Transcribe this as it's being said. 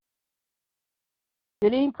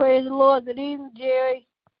Good evening, praise the Lord. Good evening, Jerry.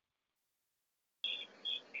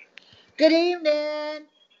 Good evening.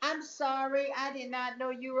 I'm sorry, I did not know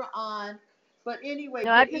you were on. But anyway,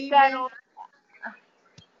 No, I good just got evening. on.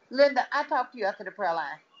 Linda, I talked to you after the prayer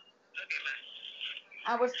line.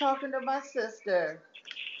 I was talking to my sister.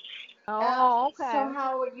 Yep. Oh, So okay.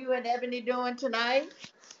 how are you and Ebony doing tonight?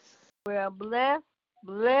 We are blessed,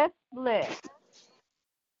 blessed, blessed.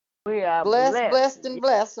 We are Blessed, blessed. blessed, and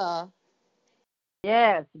blessed, huh?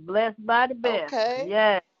 Yes, blessed by the best. Okay.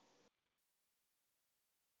 Yes.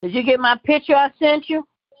 Did you get my picture I sent you?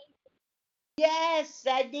 Yes,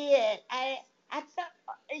 I did. I thought.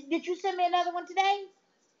 Did you send me another one today?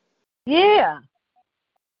 Yeah.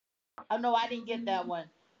 Oh no, I didn't get that one.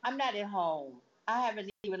 I'm not at home. I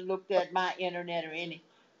haven't even looked at my internet or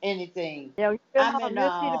anything. Yeah, when you get I'm home, in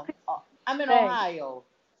you'll see the picture I'm in today. Ohio.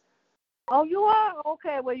 Oh, you are?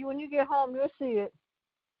 Okay. Well, when you get home, you'll see it.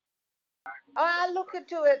 Oh, I'll look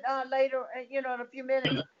into it later, in a few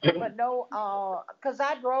minutes. But no, cause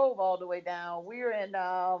I drove all the way down. We're in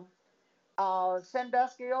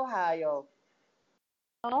Sandusky, Ohio.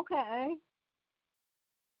 Okay.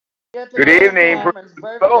 Yeah, Good today is evening, praise Cameron's the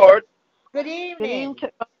birthday. Lord. Good Good evening, evening.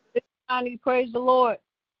 Johnny. Praise the Lord.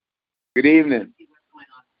 Good evening.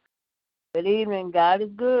 Good evening. God is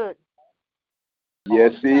good. All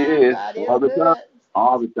Yes, the He time, is. God is All the time. good.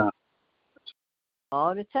 All the time.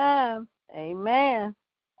 All the time. Amen.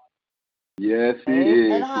 Yes, He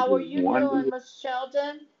Amen. And is. He how are is you doing, wonderful. Miss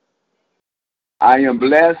Shelton? I am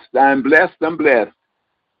blessed. I'm blessed. I'm blessed.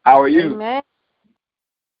 How are you? Amen.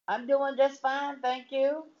 I'm doing just fine, thank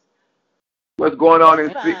you. What's going on Just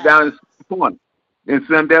in fine. down in Point in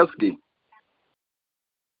Sandusky?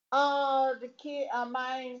 The kid,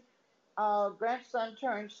 my grandson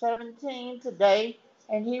turned 17 today,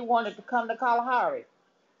 and he wanted to come to Kalahari.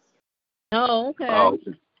 Oh, okay. Oh,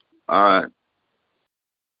 okay. All right.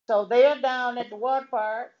 So they're down at the water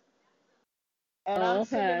park, and I'm Oh,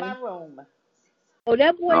 sitting in okay. my room. Oh,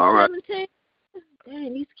 that boy's All right. 17?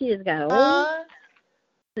 Dang, these kids got old. Huh?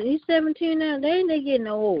 He's 17 now. They getting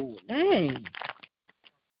old. Dang.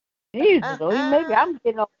 Jesus. Oh, maybe I'm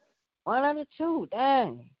getting old. One of the two.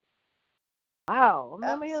 Dang. Wow. I Yep,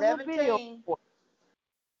 remember your little video. 17.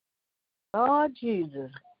 Oh,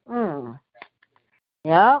 Jesus. Mm.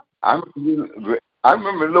 Yep. I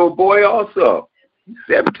remember a little boy also.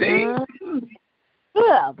 17. Mm.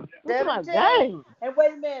 Yeah. I'm like, 17. dang. And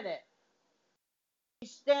wait a minute.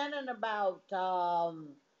 He's standing about 6'4",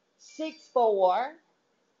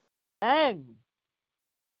 Dang.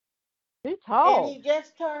 He's and tall. he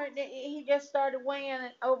just started weighing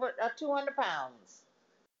over 200 pounds.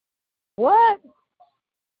 What?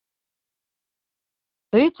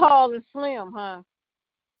 He's tall and slim, huh?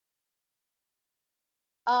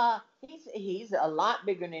 He's a lot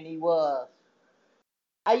bigger than he was.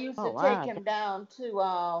 I used Oh, to take wow. him down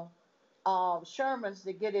to Sherman's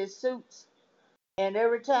to get his suits, and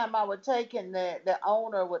every time I would take him, the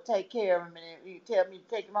owner would take care of him, and he'd tell me to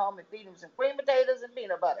take him home and feed him some cream potatoes and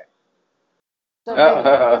peanut butter, so maybe he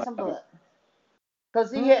can get some blood,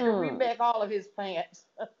 because he had to Mm. remake all of his pants,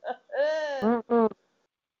 Mm-mm.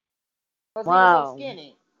 because he was so Wow.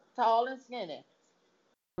 skinny, tall and skinny.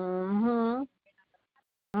 Mm-hmm.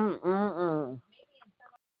 Mm-mm-mm.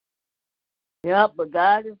 Yep, but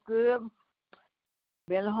God is good.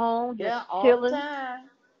 Been home, just Yeah, all the chilling, time.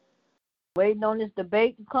 waiting on this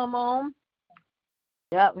debate to come on.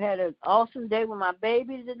 Yep, had an awesome day with my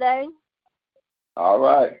baby today. All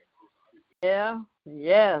right. Yeah,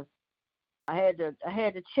 yes. I had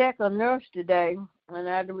to check a nurse today, and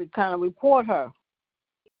I had to kind of report her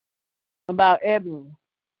about Ebony.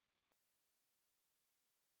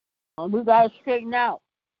 We got to straighten out.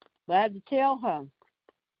 But I had to tell her.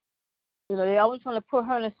 They always want to put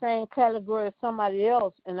her in the same category as somebody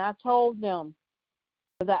else, and I told them.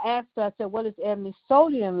 Because I asked her, I said, what is Ebony's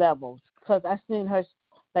sodium levels? Because I seen her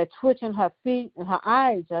like twitching her feet and her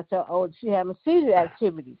eyes. I said, oh, she having seizure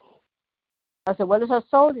activity. I said, what is her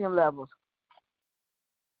sodium levels?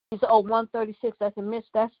 She said, oh, 136. I said, Miss,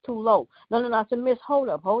 that's too low. No. I said, Miss, hold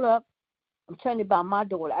up. I'm telling you about my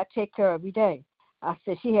daughter. I take care every day. I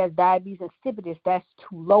said, she has diabetes insipidus. That's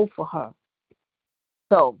too low for her.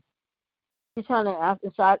 So she's trying to,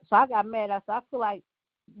 so I got mad. I said, I feel like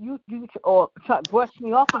you or try to brush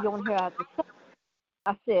me off of your hair.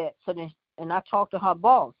 I said, so then, and I talked to her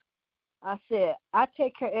boss. I said, I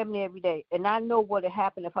take care of Ebony every day, and I know what will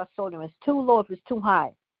happen if her sodium is too low, if it's too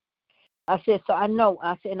high. I said, so I know.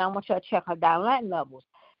 I said, and I want you to check her dilatin levels.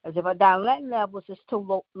 As if her dilatin levels is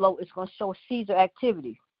too low, it's going to show seizure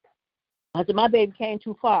activity. I said, my baby came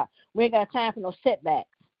too far. We ain't got time for no setbacks.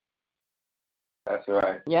 That's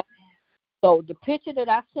right. Yeah. So the picture that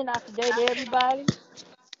I sent out today to everybody,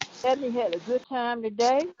 Ebony had a good time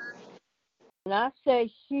today. And I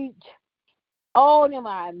say all of them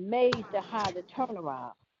are amazed at how the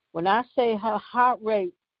turnaround. When I say her heart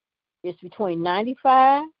rate is between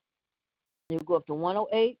 95, and it go up to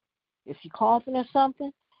 108, if she coughing or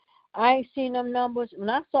something, I ain't seen them numbers. When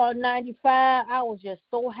I saw 95, I was just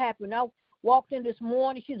so happy. When I walked in this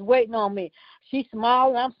morning, she's waiting on me. She's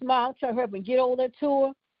smiling, I'm smiling. I'm trying to help and get over there to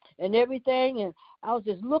her and everything. And I was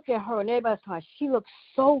just looking at her, and everybody's like, she looks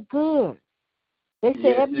so good. They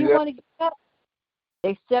said, Ebony, you want to get up?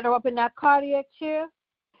 They set her up in that cardiac chair,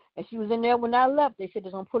 and she was in there when I left. They said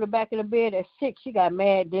they're going to put her back in the bed at 6. She got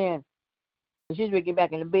mad then. She's ready to get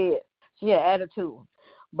back in the bed. She had attitude.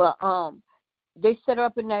 But they set her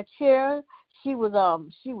up in that chair. She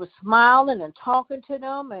was smiling and talking to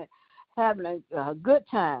them and having a good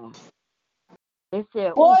time. They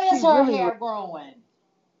said, Boy, she is her really hair growing.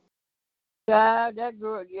 God, that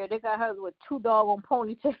girl, yeah, they got her with 2 doggone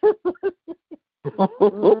ponytails.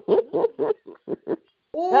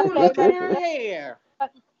 Ooh, look at her hair.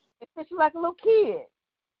 She's like a little kid.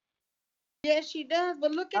 Yes, she does,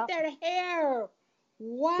 but look at that hair.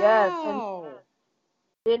 Wow. Yes,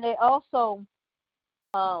 and then they also,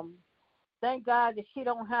 thank God that she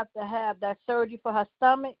don't have to have that surgery for her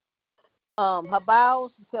stomach, her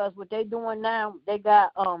bowels, because what they doing now, they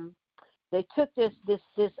got they took this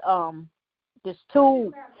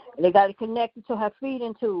tube and they got it connected to her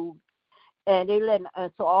feeding tube, and they letting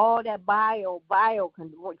so all that bio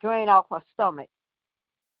can drain off her stomach.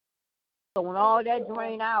 So when all that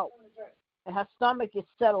drain out and her stomach is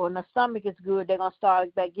settled and her stomach is good, they're gonna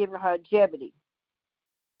start back giving her Jebediah.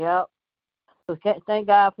 Yep. So thank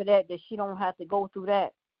God for that she don't have to go through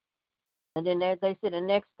that. And then as they said, the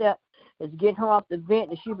next step is getting her off the vent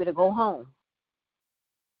and she better go home.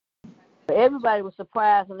 But everybody was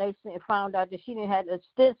surprised when they found out that she didn't have the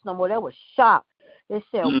stents no more. They were shocked. They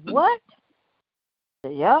said, what? I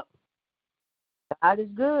said, yep. God is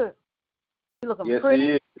good. She looking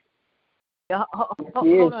pretty. Yeah,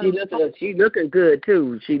 she looking good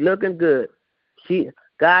too. She looking good.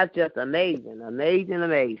 God's just amazing.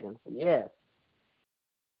 Yes.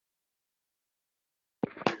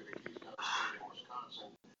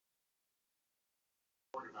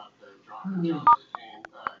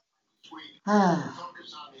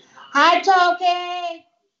 Hi, Toki.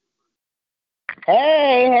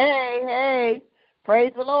 Hey.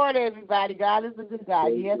 Praise the Lord, everybody. God is a good God.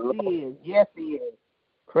 Yes, He is.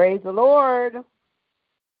 Praise the Lord.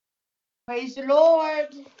 Praise the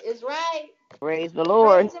Lord. It's right. Praise the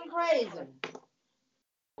Lord. Praise Him.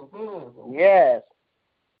 Mm-hmm. Yes.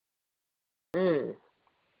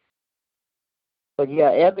 But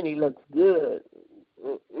yeah, Ebony looks good.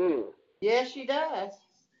 Yes, she does.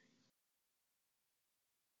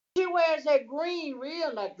 She wears that green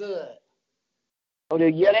real good. Oh,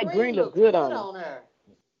 yeah, that green looks good on her.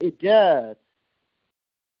 It does.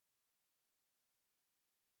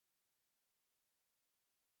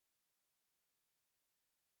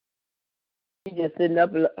 She just sitting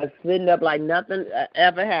up like nothing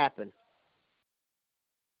ever happened.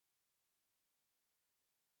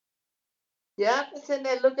 Yeah, sitting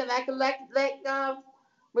there looking like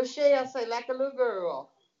Michelle say, like a little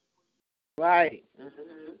girl. Right.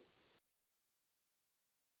 Mm-hmm.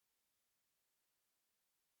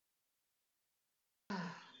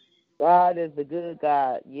 God is a good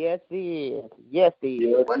God. Yes, He is. Yes, He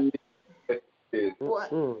is. What?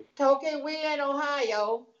 Toki, we in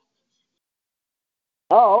Ohio.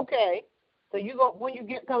 Oh, okay. So you go when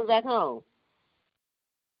you come back home?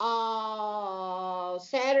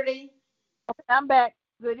 Saturday. Okay, I'm back.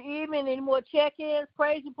 Good evening. Any more check-ins,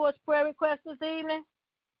 praise reports, prayer requests this evening?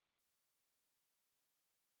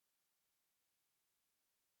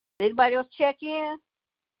 Anybody else check in?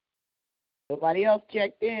 Nobody else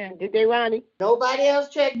checked in. Did they, Ronnie? Nobody else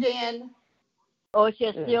checked in. Oh, it's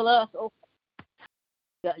just still us. Okay.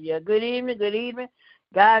 Yeah, good evening.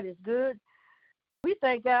 God is good. We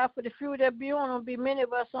thank God for the few that be on. There'll be many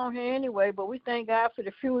of us on here anyway, but we thank God for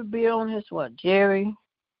the few that be on this one. Jerry,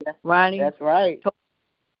 Ronnie. That's right.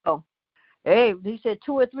 Oh, hey, he said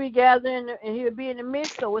 2 or 3 gathering, and he'll be in the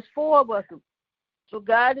midst, so it's 4 of us. So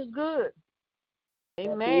God is good.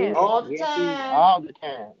 Amen. All the time.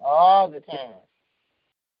 All the time.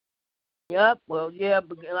 Yep. Well, yeah,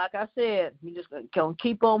 but like I said, we just gonna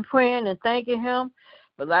keep on praying and thanking Him.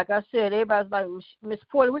 But like I said, everybody's like, Miss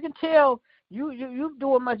Porter, we can tell you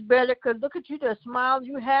doing much better because look at you, just smiling,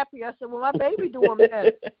 you happy. I said, well, my baby doing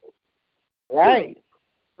better. Right.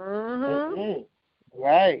 Mhm.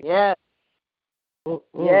 Right. Yeah.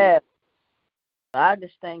 Yeah. I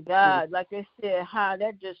just thank God, like they said, how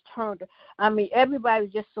that just turned. I mean, everybody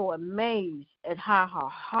was just so amazed at how her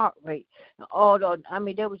heart rate and all the. I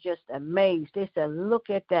mean, they was just amazed. They said, "Look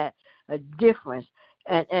at that, a difference."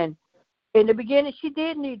 And in the beginning, she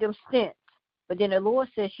did need them stents, but then the Lord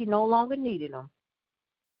said she no longer needed them.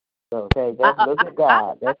 Okay, look at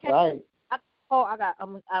God. That's right.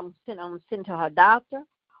 I'm sending to her doctor,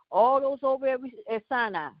 all those over at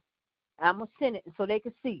Sinai. I'm gonna send it so they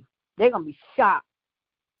can see. They're gonna be shocked.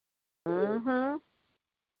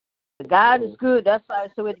 God is good. That's why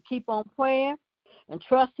so we have to keep on praying and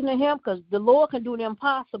trusting in Him, because the Lord can do the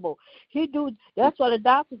impossible. That's why the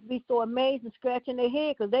doctors be so amazed and scratching their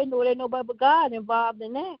head, because they know nobody but God involved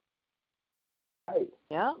in that. Right.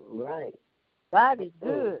 Yeah. Right. God is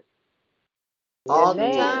good. All the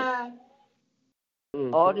time.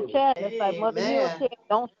 All the time. That's like Mother Hill said,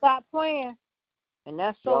 don't stop praying. And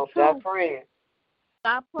that's so true. Stop praying.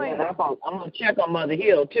 Stop praying. Yeah, I'm going to check on Mother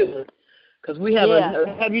Hill, too. Because we have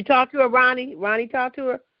have you talked to her, Ronnie? Ronnie talked to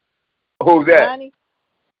her? Who's that? Ronnie?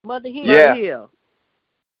 Mother Hill. Yeah. Mother Hill.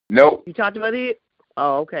 Nope. You talked to Mother Hill?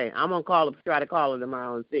 Oh, okay. I'm going to try to call her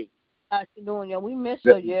tomorrow and see. How's she doing? Yeah, we miss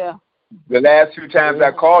her, yeah. The last few times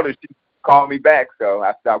I called her, she called me back, so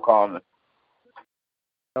I stopped calling her.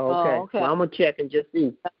 Okay. Okay. Well, I'm going to check and just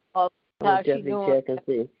see. How she doing? Check and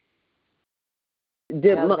see.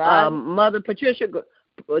 Did Mother Patricia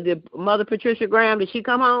Graham, did she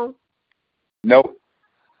come home? Nope.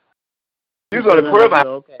 She was on the prayer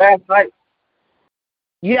line last night.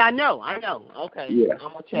 Yeah, I know. Okay. Yeah.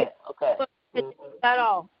 I'm going to check. Okay. Got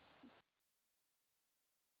off.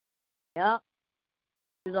 Yep.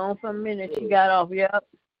 She's on for a minute. She got off. Yep.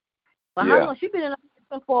 But how long? She been in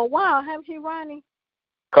the for a while, haven't she, Ronnie?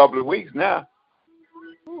 Couple of weeks now.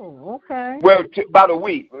 Oh, okay. Well, about a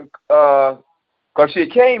week. Because she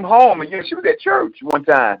came home and she was at church one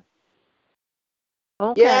time.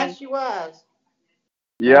 Okay. Yeah, she was.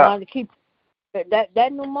 Yeah. To keep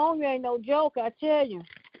that pneumonia ain't no joke, I tell you.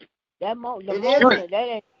 Pneumonia, that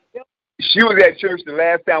ain't. She was at church the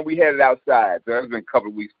last time we had it outside, so that's been a couple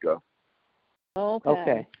of weeks ago.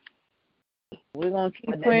 Okay. We're gonna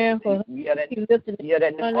keep praying for her.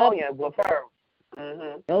 That pneumonia will firm.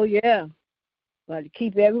 Oh yeah. Got to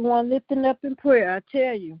keep everyone lifting up in prayer, I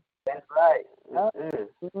tell you. That's right.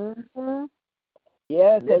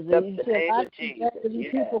 Yeah, because you see a lot of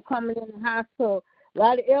these people coming in the hospital. A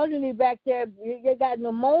lot of elderly back there, they got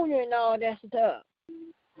pneumonia and all that stuff.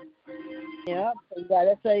 Yeah,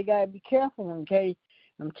 that's why you got to be careful, okay?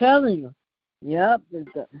 I'm telling you. Yep,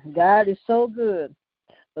 God is so good.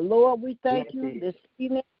 But Lord, we thank you this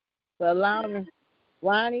evening for allowing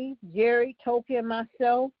Ronnie, Jerry, Toki, and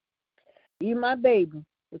myself, you my baby,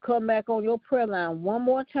 to come back on your prayer line one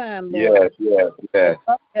more time, Lord. Yes.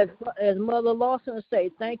 As Mother Lawson would say,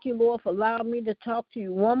 thank you, Lord, for allowing me to talk to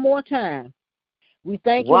you one more time. We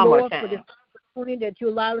thank you, Lord, for this opportunity that you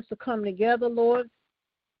allowed us to come together, Lord.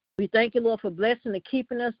 We thank you, Lord, for blessing and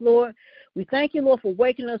keeping us, Lord. We thank you, Lord, for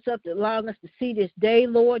waking us up, to allowing us to see this day,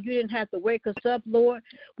 Lord. You didn't have to wake us up, Lord.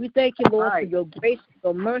 We thank you, Lord, for your grace,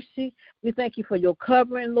 your mercy. We thank you for your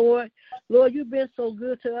covering, Lord. Lord, you've been so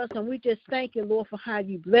good to us, and we just thank you, Lord, for how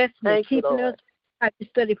you blessed and keeping us, how you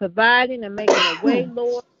study providing and making a way,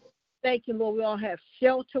 Lord. Thank you, Lord. We all have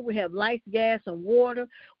shelter. We have light, gas, and water.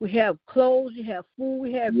 We have clothes. We have food.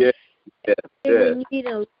 We have everything we need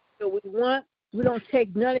and we want. We don't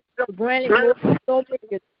take nothing for granted. Lord. So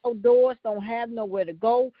many outdoors don't have nowhere to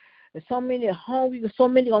go. And so many are hungry. So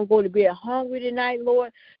many going to go to bed hungry tonight,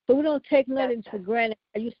 Lord. So we don't take nothing for granted.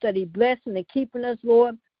 You study blessing and keeping us,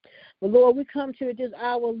 Lord. But, Lord, we come to you this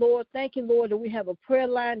hour, Lord. Thank you, Lord, that we have a prayer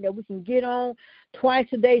line that we can get on twice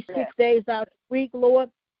a day, 6 days out of the week, Lord.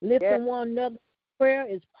 Lifting one another. Prayer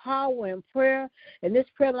is power in prayer. And this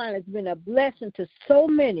prayer line has been a blessing to so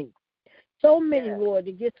many, Lord,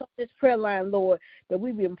 to get on this prayer line, Lord, that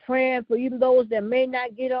we've been praying for. Even those that may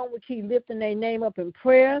not get on, we keep lifting their name up in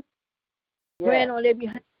prayer, praying on their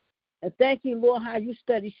behalf. And thank you, Lord, how you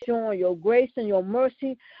study showing your grace and your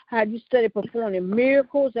mercy, how you study performing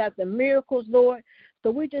miracles after miracles, Lord. So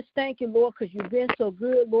we just thank you, Lord, because you've been so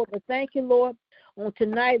good, Lord. But thank you, Lord, on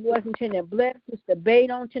tonight, Lord, continue to bless this debate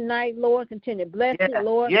on tonight, Lord. Continue to bless it,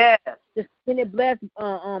 Lord. Just continue to bless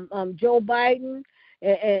Joe Biden.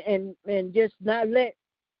 And just not let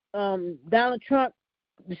Donald Trump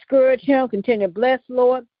discourage him. Continue to bless,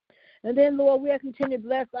 Lord. And then, Lord, we'll continue to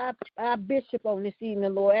bless our bishop on this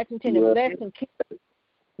evening, Lord. I continue to bless and keep him.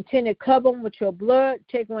 Continue to cover him with your blood.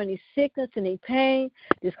 Take away any sickness, any pain,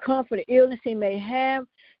 discomfort, or illness he may have.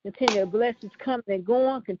 Continue to bless his coming and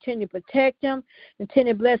going. Continue to protect him.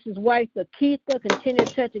 Continue to bless his wife, Lakeitha. Continue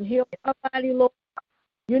to touch and heal her body, Lord.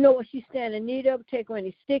 You know what she's standing in need of. Take away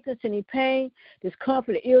any sickness, any pain,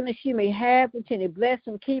 discomfort, illness she may have. Continue to bless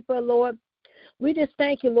and keep her, Lord. We just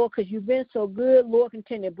thank you, Lord, because you've been so good. Lord,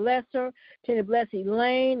 continue to bless her. Continue to bless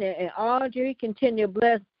Elaine and Audrey. Continue to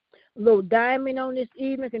bless little Diamond on this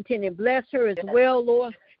evening. Continue to bless her as well,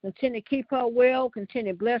 Lord. Continue to keep her well.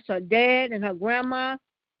 Continue to bless her dad and her grandma.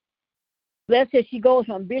 Bless her as she goes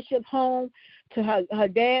from Bishop's home to her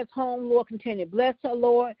dad's home. Lord, continue to bless her,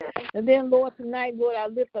 Lord. And then, Lord, tonight, Lord, I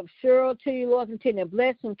lift up Cheryl to you, Lord. Continue to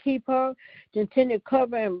bless and keep her. Continue to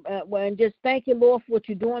cover and just thank you, Lord, for what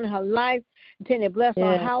you're doing in her life. Continue to bless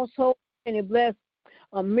her household. Continue to bless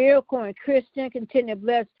Miracle and Christian. Continue to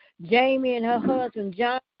bless Jamie and her husband,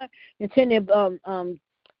 John. Continue to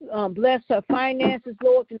bless her finances,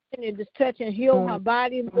 Lord. Continue to just touch and heal her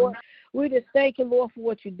body, Lord. We just thank you, Lord, for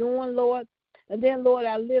what you're doing, Lord. And then, Lord,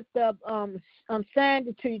 I lift up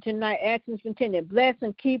Sandy to you tonight, asking you to continue to bless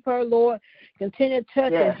and keep her, Lord. Continue to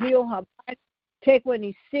touch and heal her body. Take away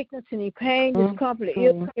any sickness, any pain, discomfort,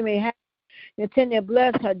 illness she may have. Continue to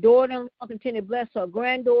bless her daughter-in-law. Continue to bless her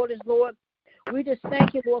granddaughters, Lord. We just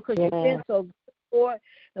thank you, Lord, because you've been so good, Lord.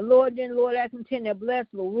 And, Lord, then, Lord, I continue to bless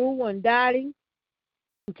LaRue and Dottie.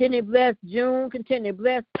 Continue to bless June. Continue to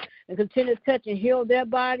bless and continue to touch and heal their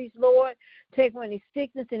bodies, Lord. Take away any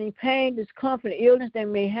sickness, any pain, discomfort, illness they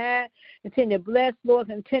may have. Continue to bless, Lord.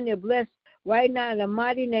 Continue to bless right now in the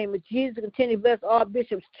mighty name of Jesus. Continue to bless all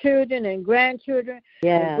Bishop's children and grandchildren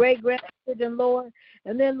and great-grandchildren, Lord.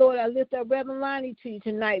 And then, Lord, I lift up Reverend Lonnie to you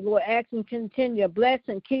tonight, Lord, asking continue to bless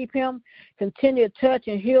and keep him. Continue to touch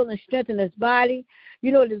and heal and strengthen his body.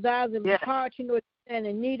 You know the desires of his heart. You know what he's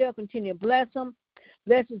standing in need of. Continue to bless him.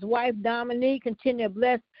 Bless his wife, Dominique. Continue to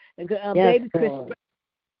bless baby Chris.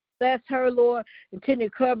 Bless her, Lord. Continue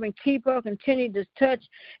to cover and keep her. Continue to touch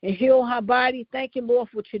and heal her body. Thank you, Lord,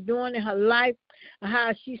 for what you're doing in her life. And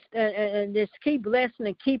how she's and just keep blessing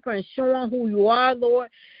and keep her and showing who you are, Lord.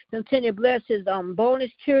 Continue to bless his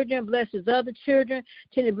bonus children. Bless his other children.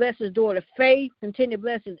 Continue to bless his daughter, Faith. Continue to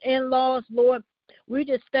bless his in-laws, Lord. We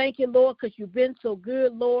just thank you, Lord, because you've been so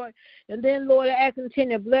good, Lord. And then, Lord, I ask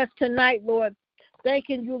continue to bless tonight, Lord.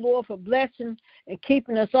 Thanking you, Lord, for blessing and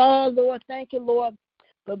keeping us all, Lord. Thank you, Lord,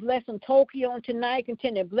 for blessing Tokyo on tonight.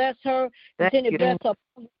 Continue to bless her. Continue to bless her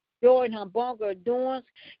joy and her bunker doings.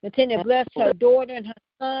 Continue to bless her daughter and her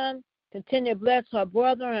son. Continue to bless her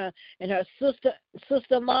brother and her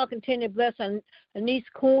sister-in-law. Continue to bless her niece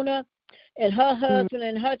Kuna and her husband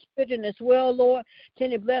and her children as well, Lord.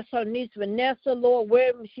 Continue to bless her niece Vanessa, Lord,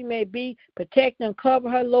 wherever she may be. Protect and cover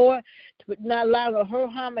her, Lord. To not allow her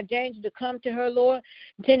harm or danger to come to her, Lord.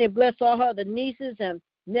 Continue to bless all her other nieces and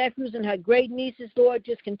nephews and her great nieces, Lord.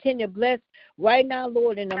 Just continue to bless right now,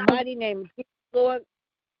 Lord, in the mighty name of Jesus, Lord.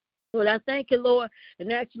 Lord, I thank you, Lord,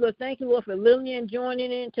 and actually, Lord, thank you, Lord, for Lillian joining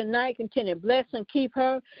in tonight. Continue to bless and keep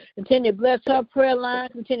her. Continue to bless her prayer line.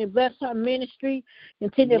 Continue to bless her ministry.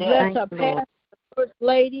 Continue to bless her pastor, First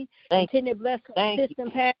Lady. Continue to bless her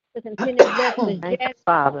assistant pastor. Continue to bless Ms. Jackson,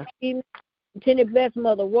 Father. Continue to bless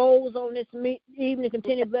Mother Rose on this evening.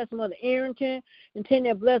 Continue to bless Mother Arrington.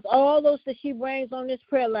 Continue to bless all those that she brings on this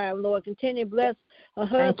prayer line, Lord. Continue to bless her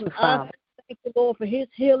husband, Oscar. Thank you, Lord, for his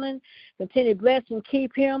healing. Continue to bless and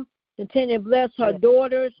keep him. Continue to bless her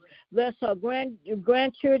daughters. Bless her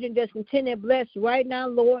grandchildren. Just continue to bless right now,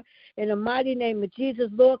 Lord, in the mighty name of Jesus,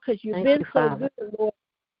 Lord, because you've been so good, Lord.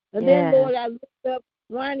 And then, Lord, I lift up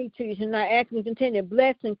Ronnie to you tonight, asking you to continue to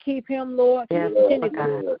bless and keep him, Lord. Continue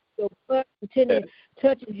to continue to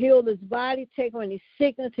touch and heal his body, take on any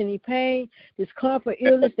sickness, any pain, discomfort,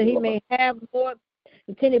 illness that he may have, Lord.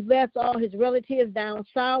 Continue to bless all his relatives down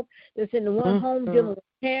south that's in the one home dealing with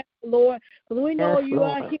cancer, Lord. Because we know you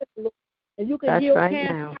are here, Lord, and you can heal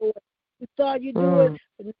cancer, Lord. We saw you do it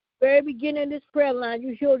at the very beginning of this prayer line.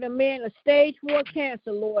 You healed a man of stage 4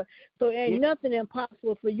 cancer, Lord. So there ain't nothing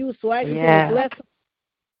impossible for you. So I continue to bless him.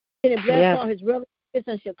 Continue to bless all his relatives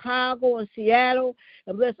in Chicago and Seattle,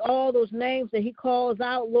 and bless all those names that he calls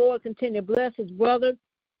out, Lord. Continue to bless his brother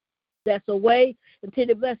that's away.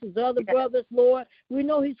 Continue to bless his other brothers, Lord. We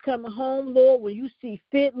know he's coming home, Lord, when you see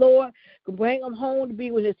fit, Lord. Bring him home to be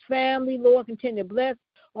with his family, Lord. Continue to bless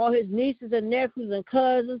all his nieces and nephews and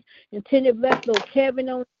cousins. Continue to bless little Kevin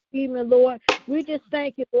on the evening, Lord. We just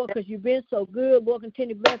thank you, Lord, because you've been so good, Lord.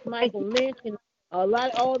 Continue to bless Michael Lynch and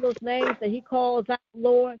all those names that he calls out,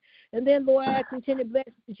 Lord. And then, Lord, I continue to bless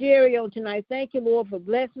Jerry on tonight. Thank you, Lord, for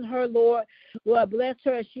blessing her, Lord. Lord, bless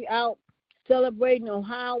her as she out celebrating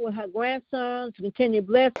Ohio with her grandsons. Continue to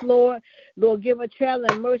bless, Lord. Lord, give her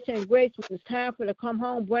traveling mercy and grace when it's time for her to come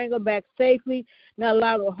home. Bring her back safely. Not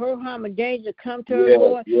allow her harm and danger to come to her,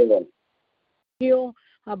 Lord. Heal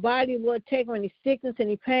her body, Lord. Take her any sickness,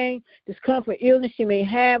 any pain, discomfort, illness she may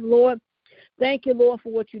have, Lord. Thank you, Lord,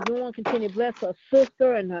 for what you're doing. Continue to bless her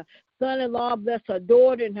sister and her son-in-law. Bless her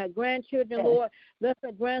daughter and her grandchildren, Lord. Bless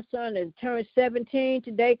her grandson that turned 17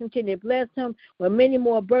 today. Continue to bless him with many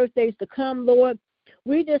more birthdays to come, Lord.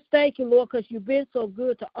 We just thank you, Lord, because you've been so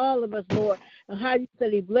good to all of us, Lord, and how you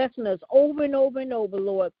said He's blessing us over and over and over,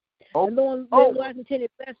 Lord. And Lord, continue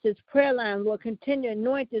to bless this prayer line, Lord. Continue to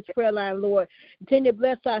anoint this prayer line, Lord. Continue to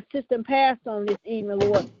bless our assistant pastor on this evening,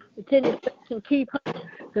 Lord. Continue to bless and keep her.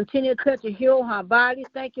 Continue to touch and heal her body.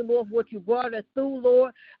 Thank you, Lord, for what you brought her through,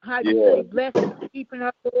 Lord. How you say bless and keeping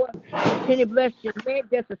her, Lord. Continue to bless Jeanette,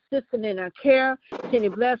 that's assisting in her care. Continue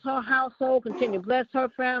to bless her household. Continue to bless her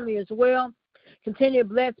family as well. Continue to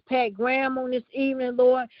bless Pat Graham on this evening,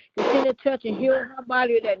 Lord. Continue to touch and heal her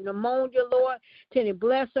body of that pneumonia, Lord. Continue to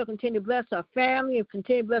bless her. Continue to bless her family. And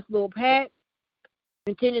continue to bless little Pat.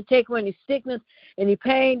 Continue to take her any sickness, any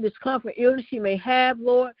pain, discomfort, illness she may have,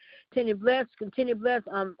 Lord. Continue to bless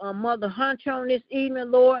Mother Hunter on this evening,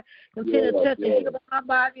 Lord. Continue to touch and heal her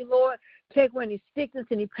body, Lord. Take away any sickness,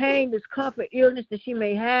 any pain, discomfort, illness that she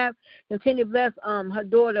may have. Continue to bless her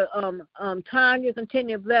daughter, Tanya.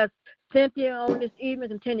 Continue to bless Cynthia on this evening.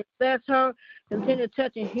 Continue to bless her. Continue to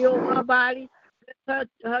touch and heal her body. Bless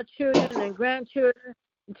her children and grandchildren.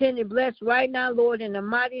 Continue to bless right now, Lord, in the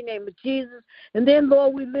mighty name of Jesus. And then,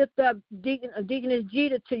 Lord, we lift up Deaconess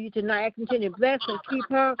Jeter to you tonight. I continue to bless and keep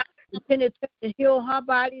her. Continue to touch and heal her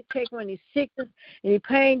body. Take away any sickness, any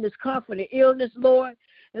pain, discomfort, and illness, Lord.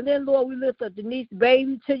 And then, Lord, we lift up Denise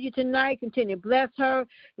Baby to you tonight. Continue to bless her.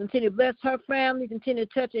 Continue to bless her family. Continue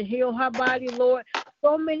to touch and heal her body, Lord.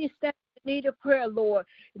 So many steps in need of prayer, Lord.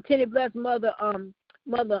 Continue to bless Mother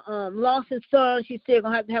Lawson's son. She said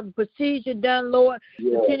gonna have to have a procedure done, Lord.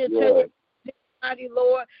 Continue to touch his body,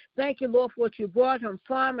 Lord. Thank you, Lord, for what you brought him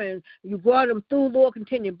from and you brought him through, Lord.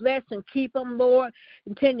 Continue to bless and keep him, Lord.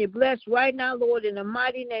 Continue to bless right now, Lord, in the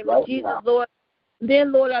mighty name of Jesus, Lord.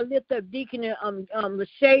 Then, Lord, I lift up Deacon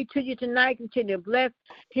Lachey to you tonight. Continue to bless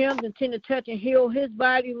him. Continue to touch and heal his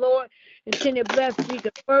body, Lord. Continue to bless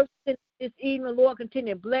Deacon Ferguson this evening, Lord.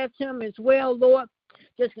 Continue to bless him as well, Lord.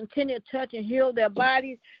 Just continue to touch and heal their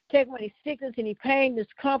bodies. Take away any sickness, any pain,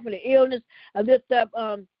 discomfort, and illness. I lift up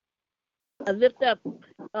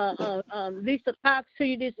Lisa Cox to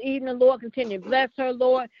you this evening, Lord. Continue to bless her,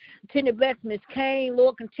 Lord. Continue to bless Miss Kane,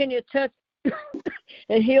 Lord. Continue to touch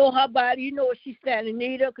and heal her body. You know what she's standing in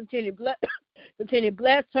need of. Continue to bless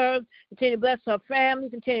her. Continue to bless her family.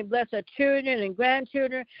 Continue to bless her children and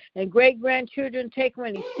grandchildren and great-grandchildren. Take away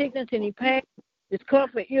any sickness, any pain,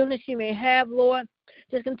 discomfort, illness she may have, Lord.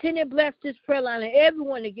 Just continue to bless this prayer line and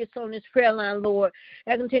everyone that gets on this prayer line, Lord.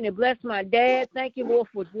 I continue to bless my dad. Thank you, Lord,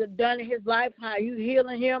 for what you've done in his life, how you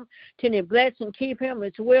healing him. Continue to bless and keep him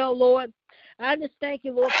as well, Lord. I just thank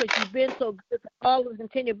you, Lord, because you've been so good to all of us.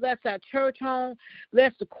 Continue to bless our church home.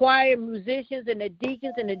 Bless the choir, musicians, and the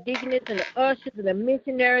deacons, and the deaconess, and the ushers, and the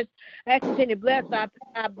missionaries. I continue to bless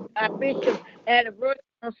our bishop's anniversary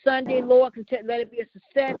on Sunday, Lord. Continue, let it be a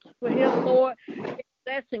success for him, Lord.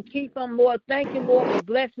 Bless and keep him, Lord. Thank you, Lord, for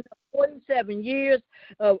blessing 47 years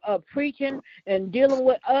of preaching and dealing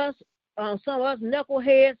with us. Some of us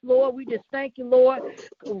knuckleheads, Lord, we just thank you, Lord,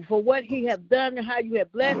 for what he has done and how you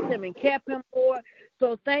have blessed him and kept him, Lord.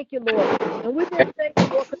 So thank you, Lord. And we just thank you,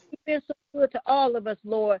 Lord, because you've been so good to all of us,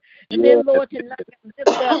 Lord. And then, Lord, tonight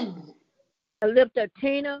I lift up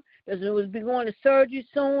Tina, as it will be going to surgery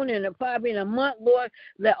soon, and probably in a month, Lord.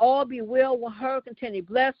 Let all be well with her. Continue to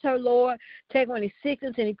bless her, Lord. Take any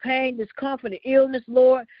sickness, any pain, discomfort, and illness,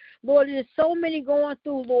 Lord. Lord, there's so many going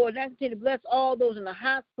through, Lord. And I continue to bless all those in the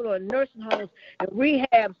hospital and nursing homes and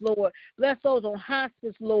rehabs, Lord. Bless those on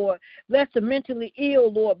hospice, Lord. Bless the mentally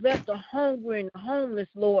ill, Lord. Bless the hungry and the homeless,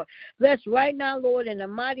 Lord. Bless right now, Lord, in the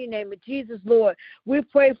mighty name of Jesus, Lord. We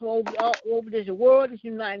pray for over this world, this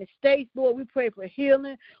United States, Lord. We pray for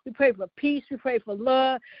healing. We pray for peace. We pray for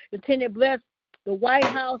love. Continue to bless the White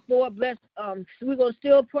House, Lord. Bless. We're going to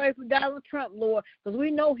still pray for Donald Trump, Lord, because we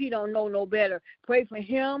know he don't know no better. Pray for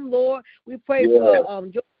him, Lord. We pray for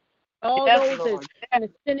all those in the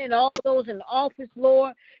Senate, all those in the office,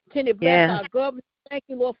 Lord. Continue to bless our government. Thank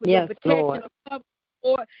you, Lord, for your protection,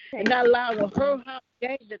 Lord, and not allow her harm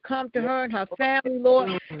to come to her and her family,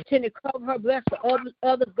 Lord. Continue to cover her. Bless the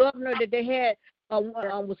other governor that they had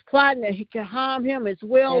was plotting that he can harm him as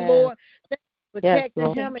well, Lord.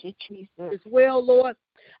 Protecting him as well, Lord.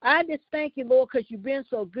 I just thank you, Lord, because you've been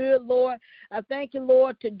so good, Lord. I thank you,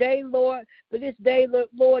 Lord, today, Lord, for this day,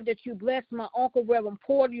 Lord, that you blessed my Uncle Reverend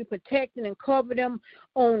Porter. You protected and covered him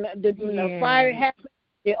on the fire happened.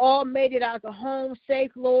 They all made it out the home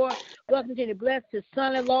safe, Lord. Lord, continue to bless his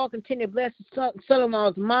son-in-law. Continue to bless his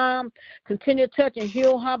son-in-law's mom. Continue to touch and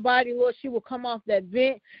heal her body, Lord. She will come off that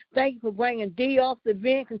vent. Thank you for bringing D off the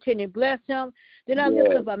vent. Continue to bless him. Then I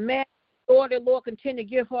lift up a man, daughter, Lord. Continue to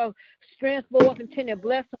give her strength, Lord. Continue to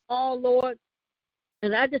bless them all, Lord.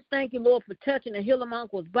 And I just thank you, Lord, for touching and healing my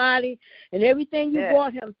uncle's body and everything you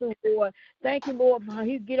brought him through, Lord. Thank you, Lord, for how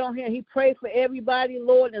he get on here and he pray for everybody,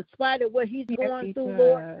 Lord, in spite of what he's going through,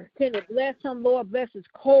 Lord. Continue to bless him, Lord. Bless his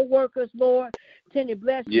co-workers, Lord. Continue to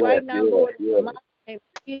bless right now, Lord. In my name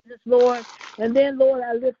of Jesus, Lord. And then, Lord,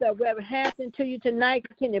 I lift up Reverend Hampton to you tonight.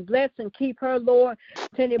 Continue to bless and keep her, Lord.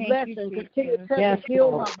 Continue to bless and continue to touch and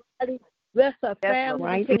heal her body. Bless her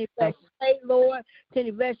family. Continue to bless her, Lord.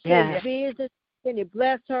 Continue to bless her business. Continue to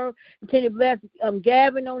bless her. Continue to bless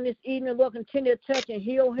Gavin on this evening, Lord. Continue to touch and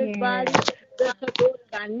heal his body. Bless her daughter,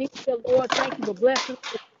 Anisha, Lord. Thank you for blessing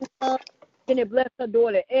her. Continue to bless her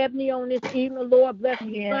daughter, Ebony, on this evening, Lord. Bless her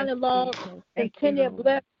son-in-law. Continue to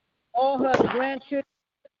bless all her grandchildren.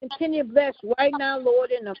 Continue to bless right now, Lord,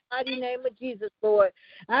 in the mighty name of Jesus, Lord.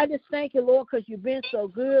 I just thank you, Lord, because you've been so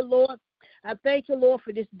good, Lord. I thank you, Lord,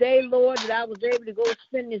 for this day, Lord, that I was able to go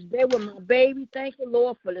spend this day with my baby. Thank you,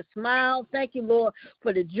 Lord, for the smile. Thank you, Lord,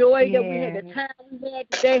 for the joy that we had, the time we had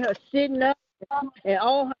today, her sitting up and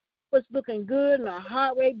all her was looking good and her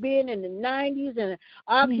heart rate being in the 90s and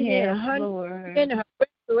oxygen 100% and her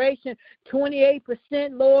respiration 28%,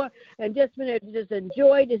 Lord, and just been able to just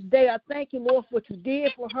enjoy this day. I thank you, Lord, for what you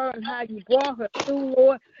did for her and how you brought her through,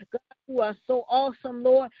 Lord. God, you are so awesome,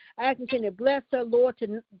 Lord. I continue to bless her, Lord,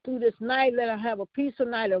 through this night. Let her have a peaceful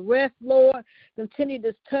night of rest, Lord. Continue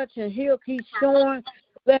to touch and heal. Keep showing.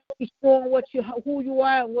 Let her keep showing who you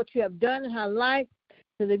are and what you have done in her life.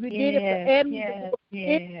 Because if you did it for Ebony,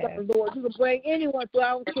 Lord, you can bring anyone through. I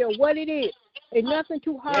don't care what it is. There's nothing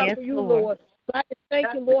too hard for you, Lord. So I just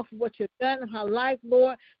thank you, Lord, for what you've done in her life,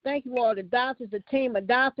 Lord. Thank you for all the doctors, the team of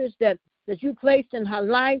doctors that you placed in her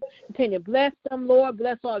life. Continue to bless them, Lord.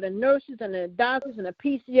 Bless all the nurses and the doctors and the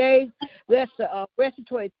PCAs. Bless the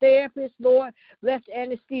respiratory therapists, Lord. Bless the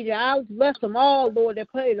anesthesiologists. Bless them all, Lord,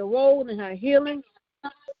 that played a role in her healing.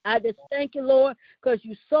 I just thank you, Lord, because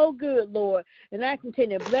you're so good, Lord. And I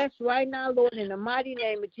continue to bless right now, Lord, in the mighty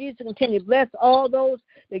name of Jesus. Continue to bless all those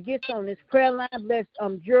that gets on this prayer line. Bless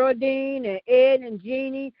Geraldine and Ed and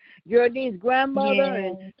Jeannie, Geraldine's grandmother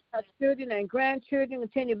and her children and grandchildren.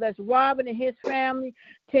 Continue to bless Robin and his family.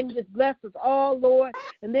 Continue to bless us all, Lord.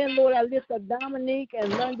 And then, Lord, I lift up Dominique in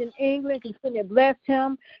London, England. Continue to bless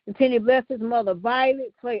him. Continue to bless his mother,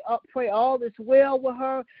 Violet. Pray all is well with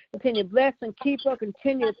her. Continue to bless and keep her.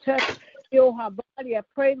 Continue to touch, heal her body. I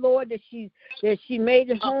pray, Lord, that she made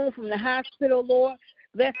it home from the hospital, Lord.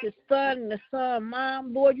 Bless his son and the son,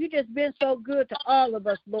 mom, Lord. You just been so good to all of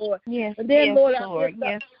us, Lord. Yes, and then, Lord, Lord.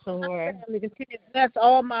 Yes, Lord. Continue to bless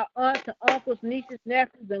all my aunts and uncles, nieces,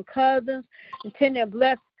 nephews, and cousins. Continue to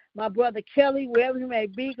bless my brother Kelly, wherever he may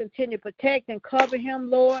be. Continue to protect and cover him,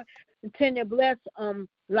 Lord. Continue to bless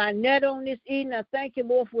Lynette on this evening. I thank you,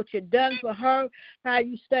 Lord, for what you've done for her, how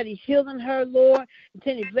you study healing her, Lord.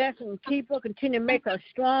 Continue to bless and keep her. Continue to make her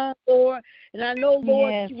strong, Lord. And I know,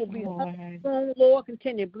 Lord, she will be strong, Lord.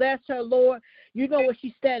 Continue to bless her, Lord. You know what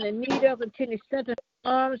she's standing in need of. Continue to strengthen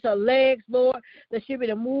her arms, her legs, Lord, that she'll be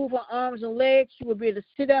able to move her arms and legs. She will be able to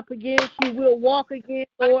sit up again. She will walk again,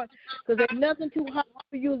 Lord, because there's nothing too hard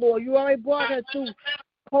for you, Lord. You already brought her through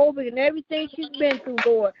COVID and everything she's been through,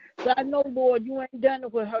 Lord. So I know, Lord, you ain't done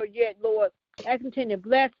it with her yet, Lord. I continue to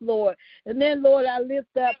bless, Lord. And then, Lord, I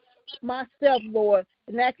lift up myself, Lord,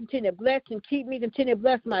 and I continue to bless and keep me. Continue to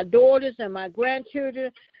bless my daughters and my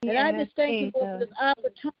grandchildren. And I just thank you, Lord, for this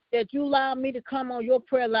opportunity that you allow me to come on your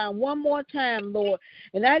prayer line one more time, Lord.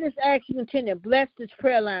 And I just ask you to continue to bless this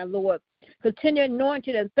prayer line, Lord. Continue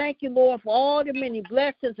anointed, and thank you, Lord, for all the many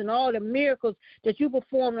blessings and all the miracles that you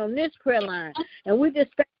performed on this prayer line. And we just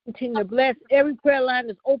continue to bless every prayer line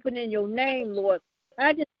that's open in your name, Lord.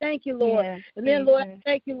 I just thank you, Lord. And then, Lord, I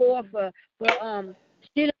thank you, Lord, for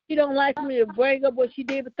she don't like me to bring up what she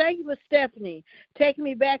did, but thank you for Stephanie taking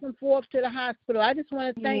me back and forth to the hospital. I just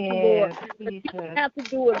want to thank you, Lord. You don't have to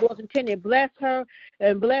do it, Lord. Continue to bless her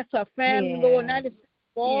and bless her family, Lord. And I just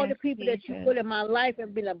for all the people that you put in my life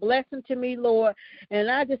have been a blessing to me, Lord.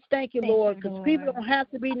 And I just thank you, Lord, because people don't have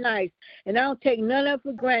to be nice. And I don't take none of it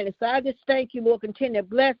for granted. So I just thank you, Lord. Continue to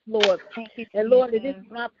bless, Lord. And, Lord, this is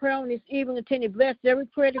my prayer on this evening. Continue to bless every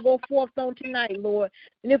prayer to go forth on tonight, Lord.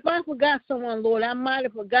 And if I forgot someone, Lord, I might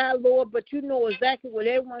have forgot, Lord, but you know exactly what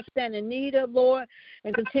everyone's standing in need of, Lord.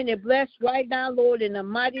 And continue to bless right now, Lord, in the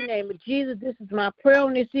mighty name of Jesus. This is my prayer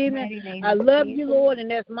on this evening. I love you, Lord,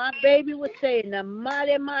 and as my baby would say, in the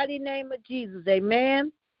mighty name of Jesus.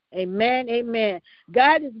 Amen. Amen. Amen.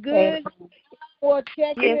 God is good. For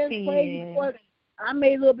check-in, praise report. I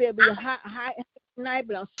made a little bit of a high tonight,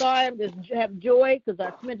 but I'm sorry. I'm just have joy because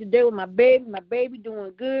I spent the day with my baby. My baby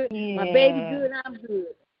doing good. Yeah. My baby good. I'm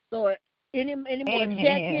good. So any more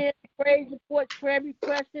check-in, praise report, prayer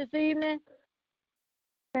request this evening?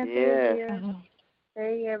 Yeah.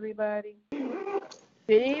 Hey, everybody. Good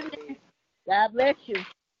evening. God bless you.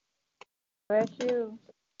 Bless you.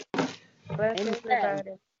 Bless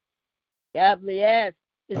everybody. God bless.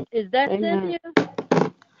 Is that Amen. Cynthia?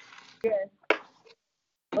 Yes.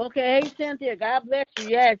 Okay, hey Cynthia, God bless you.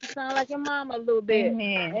 Yes, you sound like your mama a little bit.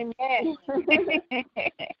 Amen. Amen.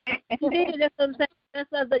 See, that's what I'm saying. That's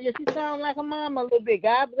what I'm saying. She sound like a mama a little bit.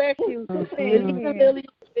 God bless you. Lily,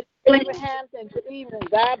 Hampton, good evening.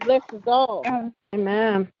 God bless us all.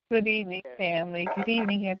 Amen. Good evening, family. Good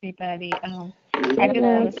evening, everybody. I just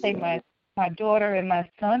want to say my daughter and my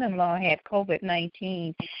son-in-law had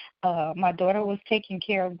COVID-19. My daughter was taking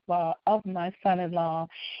care of my son-in-law,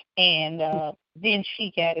 and then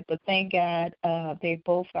she got it. But thank God they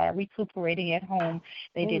both are recuperating at home.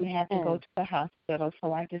 They didn't have to go to the hospital,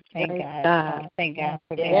 so I just thank God. Thank God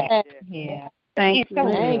for that. Yeah. He's so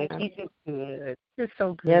good. He's just good. Just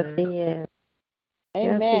so good. Yes, he is.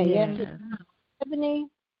 Amen. Yes, Ebony?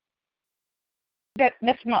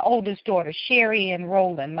 That's my oldest daughter, Sherry and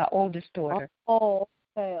Roland, my oldest daughter. Oh,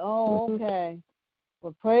 okay. Okay.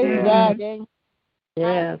 Well, praise God. Yes.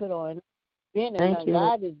 Thank you.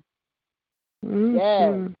 God is.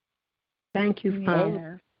 Yes. Thank you,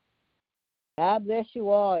 Father. God bless you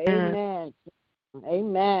all. Amen.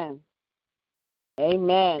 Amen.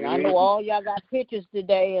 Amen. I know all y'all got pictures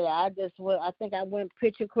today, and I think I went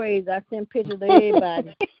picture crazy. I sent pictures to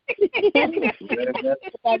everybody.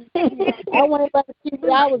 I went back to see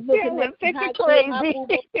what I was looking at. Picture crazy. I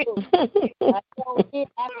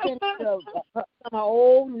sent my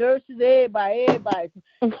old nurses, everybody.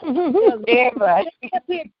 Send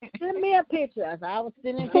me a picture. I was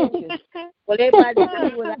sending pictures. Well, everybody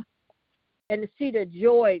see what and to see the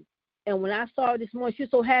joy. And when I saw her this morning, she was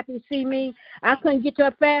so happy to see me. I couldn't get to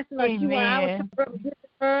her fast enough. I was trying to get to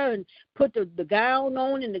her and put the gown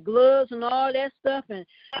on and the gloves and all that stuff. And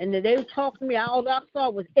they were talking to me. All I saw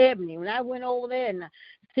was Ebony. When I went over there and I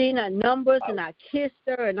seen her numbers and I kissed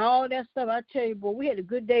her and all that stuff, I tell you, boy, we had a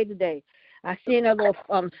good day today. I seen her little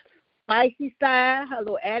spicy side, her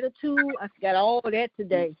little attitude. I got all of that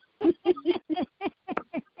today.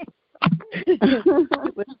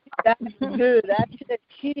 That's good.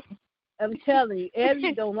 I'm telling you,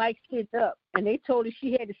 Evie don't like sitting up. And they told her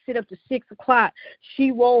she had to sit up to 6 o'clock.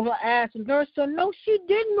 She rolled her eyes. And her son, no, she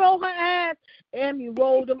didn't roll her eyes. Emmy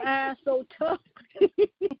rolled them eyes so tough.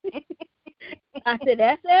 I said,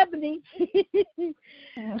 that's Ebony.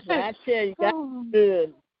 I tell you, that's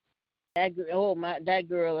good. That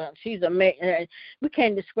girl, she's amazing. We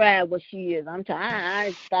can't describe what she is. I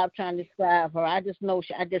stopped trying to describe her. I just know,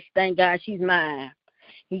 I just thank God she's mine.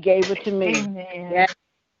 He gave her to me. Amen.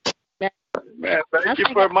 Man, thank you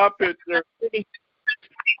for my picture.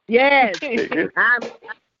 Yes. I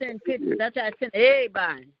send pictures. That's how I send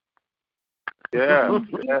everybody. Yeah.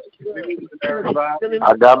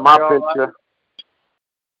 I got my picture.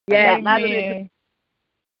 Yeah.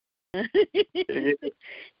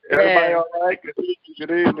 Everybody all right?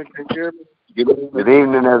 Good evening. Can you hear me? Good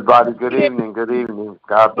evening, everybody. Good evening. Good evening.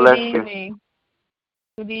 God bless you.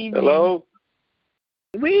 Good evening. Hello?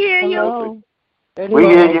 We hear you. We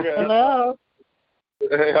hear you. Hello.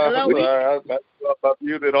 Hey, I'm sorry. I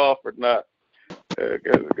muted off or not. Good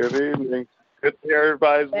evening. Good to hear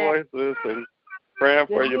everybody's voices and praying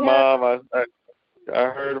for your mom. I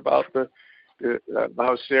heard about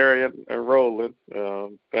about Sherry and Roland.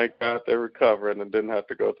 Thank God they're recovering and didn't have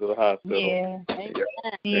to go to the hospital. Yeah. Amen.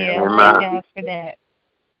 Thank God for that.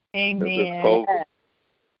 Amen.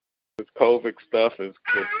 This COVID stuff is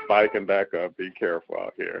spiking back up. Be careful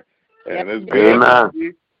out here. And it's good to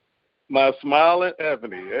see my smiling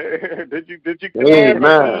Ebony. Did you get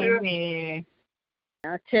Amen.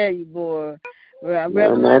 I tell you, boy.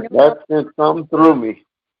 That sent something through me.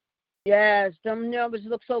 Yes, them numbers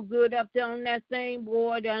look so good up there on that thing,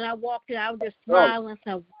 boy. And I walked in, I was just smiling.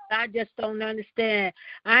 So I just don't understand.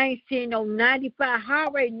 I ain't seen no 95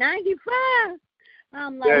 heart rate. 95.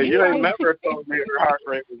 I'm like, you ain't never told me your heart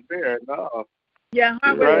rate was there. No. Yeah,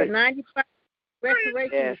 heart rate was 95.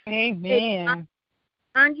 Restoration. Yes. Amen.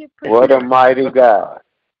 100%. What a mighty God.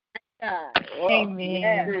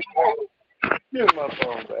 Amen. Give my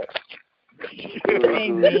phone back.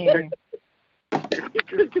 Amen.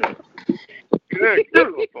 Good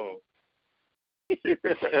phone.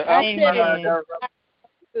 Amen.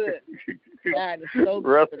 Good. God is so good.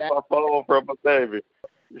 Rest of my phone from my baby.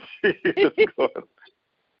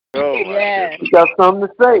 Oh, Yes. She got something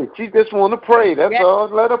to say. She just want to pray. That's all.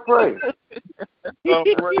 Let her pray.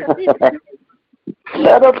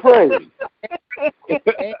 Let her pray.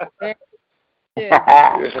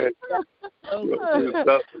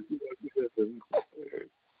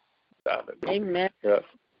 Amen. Yeah.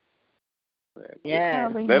 Yeah.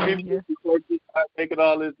 Let me before you start making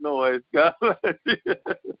all this noise. God bless you.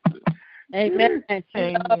 Amen.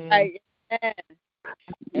 She's all right. Amen.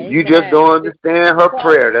 You just don't understand her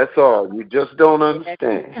prayer. That's all. You just don't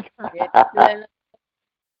understand.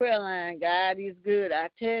 Prayer line. God is good. I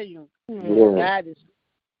tell you. Yeah. God is.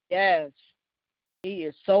 Yes. He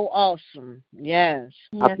is so awesome. Yes.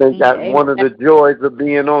 I think that one of the joys of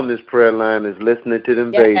being on this prayer line is listening to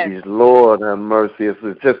them babies. Lord have mercy.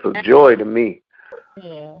 It's just a joy to me.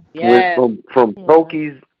 Yeah. Yes. From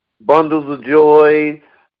Toki's bundles of joy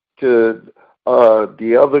to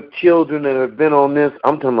the other children that have been on this.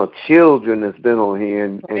 I'm talking about children that's been on here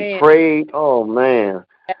and prayed. Oh, man.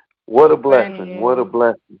 What a blessing. What a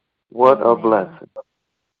blessing. What a blessing.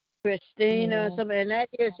 Christina, and that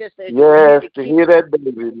is just a to hear that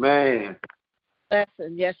baby, man.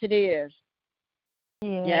 Blessing. Yes, it is.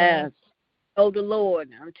 Yes. Oh, the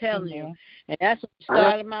Lord, I'm telling you. And that's what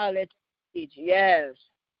started my teach. Yes.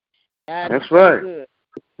 God that's right. So good.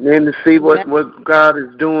 And then to see what God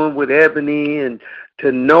is doing with Ebony and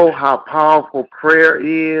to know how powerful prayer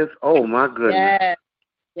is. Oh, my goodness.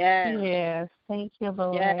 Yes. Thank you,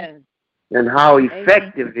 Lord. Yes. And how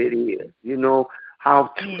effective it is. You know,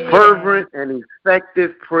 how fervent and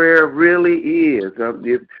effective prayer really is. I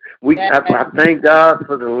thank God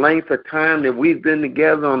for the length of time that we've been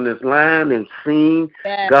together on this line and seen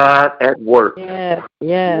God at work. Yes,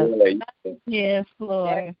 Lord.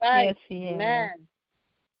 Right. Yes, yes. Amen.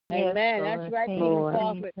 Amen. That's right, Lord.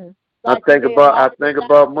 I think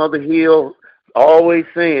about Mother Hill always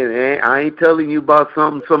saying, I ain't telling you about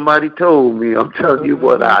something somebody told me. I'm telling you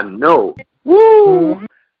what I know. Woo!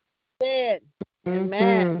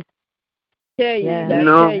 Amen. Tell you, I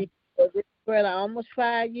tell you, this for almost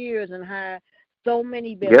 5 years and how so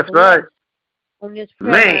many been on this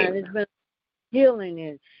prayer line. It's been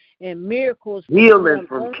healing and miracles. Healing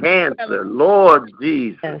from cancer, Lord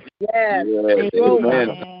Jesus. Yes.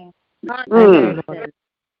 Amen.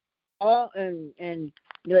 And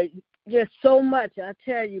just so much, I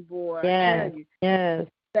tell you, boy. I tell you. Yes.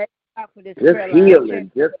 Thank God for this just prayer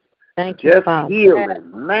healing. line. Thank you, Father.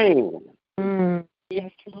 Healing, man.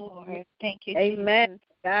 Yes, Lord. Thank you. Amen. Jesus.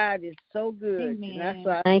 God is so good. Amen. And that's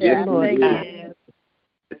what Thank you, Lord.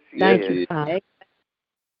 Thank you, Father.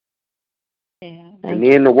 And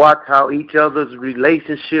then to watch how each other's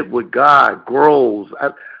relationship with God grows.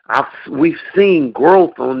 We've seen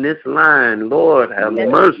growth on this line. Lord, have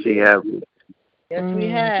mercy, have we? Yes, we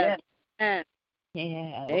have.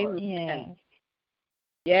 Amen.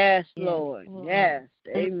 Yes, Lord. Yes.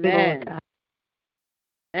 Amen.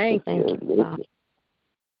 Thank you.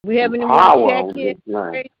 We have any more check-in?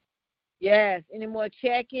 Yes. Any more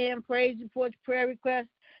check-in, praise reports, prayer requests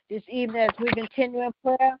this evening as we continue in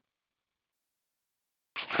prayer?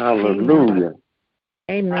 Hallelujah.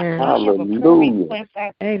 Amen. Hallelujah.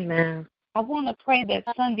 Amen. I want to pray that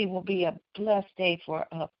Sunday will be a blessed day for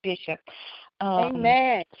Bishop.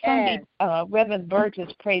 Amen. Sunday, Reverend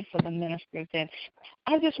Burgess prayed for the ministers. And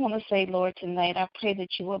I just want to say, Lord, tonight, I pray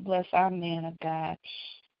that you will bless our man of God.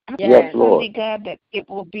 I pray, Sunday, God, that it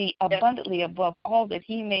will be abundantly above all that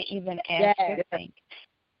he may even ask or think.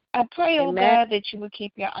 I pray, oh God, that you will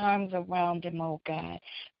keep your arms around him, oh God.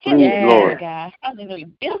 Fill him, oh God. Hallelujah.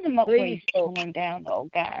 Build him up where he's torn down, oh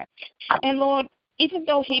God. And Lord, even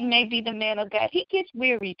though he may be the man of God, he gets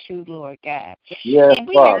weary too, Lord God. And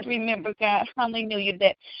we have to remember, God, hallelujah,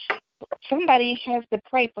 that somebody has to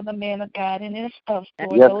pray for the man of God, and it's us,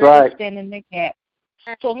 Lord, those that stand in the gap.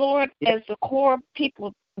 So, Lord, as the core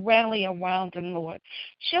people rally around him, Lord,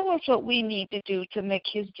 show us what we need to do to make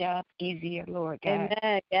his job easier, Lord God,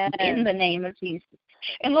 in the name of Jesus.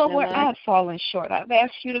 And, Lord, where I've fallen short, I've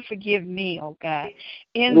asked you to forgive me, oh God,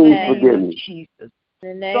 in the name of Jesus.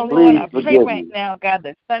 So, Lord, I pray right now, God,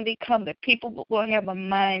 that Sunday come, that people will have a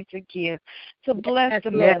mind to give, to bless the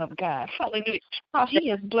man of God. Hallelujah. How he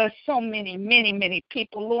has blessed so many, many, many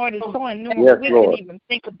people. Lord, it's so innumerable. We can't even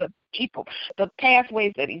think of the people, the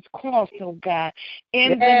pathways that he's crossed, oh God,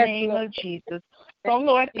 in the name of Jesus. So,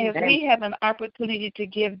 Lord, as we have an opportunity to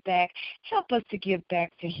give back, help us to give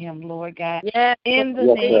back to him, Lord God, in the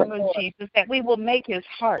name of Jesus, that we will make his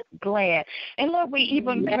heart glad. And, Lord, we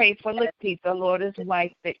even pray for Leticia, Lord, his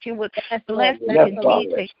wife, that you would bless and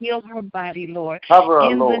continue to heal her body, Lord,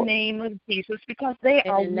 in the name of Jesus, because they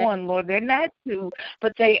are one, Lord. They're not two,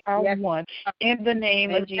 but they are one, in the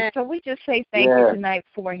name of Jesus. So we just say thank you tonight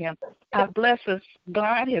for him. Bless us,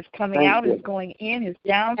 God, his coming out, his going in, his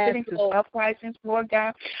down sittings, his uprisings, Lord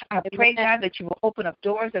God. I pray, God, that you will open up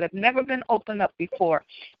doors that have never been opened up before,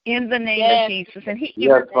 in the name of Jesus. And he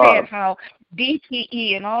even said how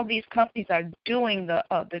DTE and all these companies are doing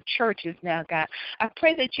the churches now, God. I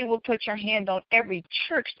pray that you will put your hand on every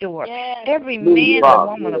church door, every man and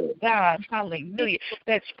woman of God, hallelujah,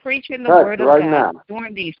 that's preaching the word of God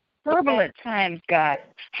during these turbulent times, God,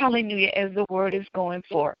 hallelujah, as the word is going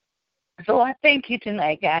forth. So I thank you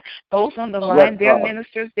tonight, God. Those on the line, they're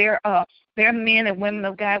ministers, they're men and women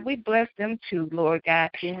of God. We bless them too, Lord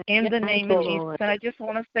God, in the name of Jesus. And I just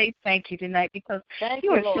want to say thank you tonight because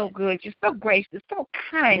you are so good. You're so gracious, so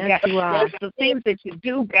kind, God. Just the things that you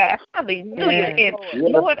do, God. Hallelujah. And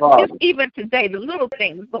Lord, just even today, the little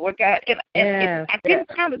things, Lord God. And I didn't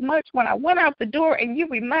count as much when I went out the door and you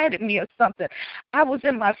reminded me of something. I was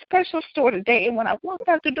in my special store today, and when I walked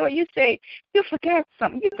out the door, you said, you forgot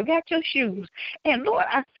something. You forgot your shoes. And Lord,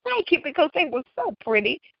 I thank you because they were so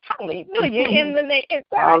pretty. Hallelujah. In the name of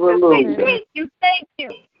God, I just say thank you, thank you.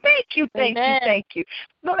 Thank you, thank you, thank you.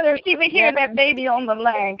 Lord, even hearing that baby on the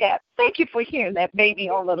line, God. Thank you for hearing that baby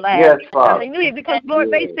on the line. Yes, Father. Hallelujah. Because, Lord,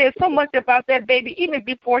 they said so much about that baby even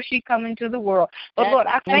before she come into the world. But, Lord,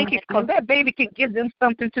 I thank you because that baby can give them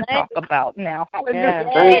something to talk about now. Hallelujah.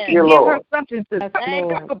 Thank you, give Lord. her something to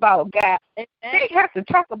talk about, God. They have to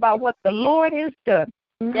talk about what the Lord has done.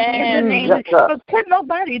 In the name of Jesus, could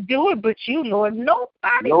nobody do it but you, Lord.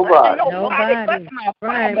 Nobody but my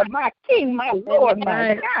Father, my King, my Lord,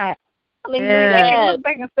 my God. Hallelujah. They can look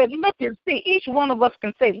back and say, look and see. Each one of us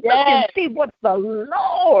can say, look and see what the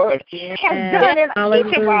Lord has done in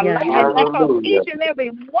each of our lives. Because each and every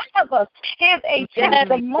one of us has a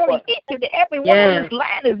testimony. Each and every one of this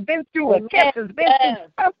line has been through a test, has been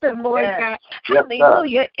through something, Lord God.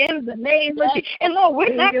 Hallelujah. In the name of Jesus. And Lord,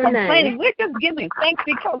 we're not complaining. We're just giving thanks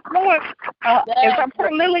because, Lord, as I've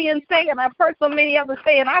heard Lillian say, and I've heard so many others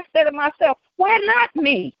say, and I said to myself, why not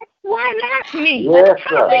me? Why not me? Yes,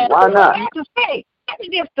 sir. Why not? To say,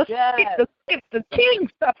 if the king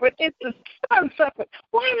suffered, if the son suffered,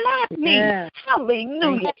 why not me?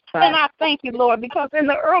 Hallelujah. And I thank you, Lord, because in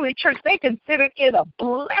the early church, they considered it a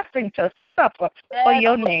blessing to suffer for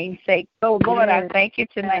your name's sake. So, Lord, I thank you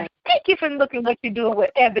tonight. Thank you for looking what you're doing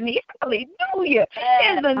with Ebony. Hallelujah.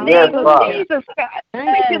 In the name of Jesus, God.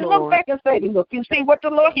 Thank you. Look back and say, look, you see what the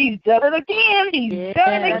Lord, he's done it again. He's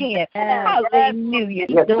done it again. Hallelujah.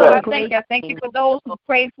 Lord, I thank you for those who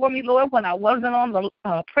prayed for me, Lord, when I wasn't on the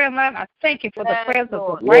prayer line. I thank you for the prayers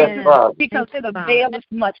of the righteous because it availed us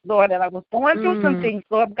much, Lord, and I was going through some things,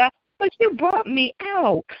 Lord God. But you brought me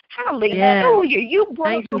out. Hallelujah. You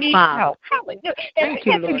brought me out. Hallelujah. And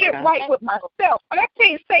I have to get right with myself. I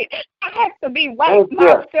can't say I have to be right with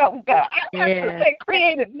myself, God. I have to say,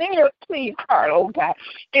 created me a clean heart, oh God,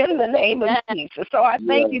 in the name of Jesus. So I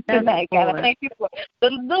thank you tonight, God. I thank you for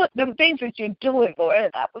the things that you're doing, Lord.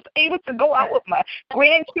 And I was able to go out with my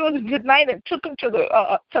grandchildren tonight and took them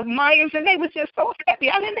to Myers, and they was just so happy.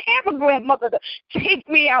 I didn't have a grandmother to take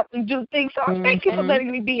me out and do things. So I thank you for letting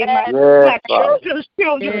me be in my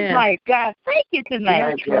children's life, God. Thank you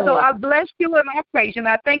tonight. So I bless you and I praise you. And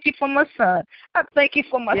I thank you for my son. I thank you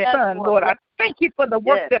for my son, Lord. I thank you for the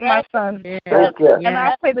work that my son does. And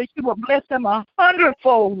I pray that you will bless him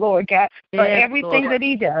 100-fold, Lord God, for everything that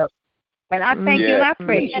he does. And I thank you and I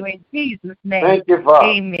praise you in Jesus' name. Thank you, Father.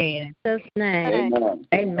 Amen. In Jesus' name.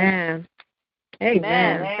 Amen.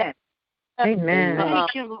 Amen. Amen.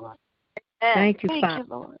 Thank you, Lord. Thank you, Thank Father. you,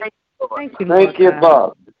 Lord. Thank you, Thank you,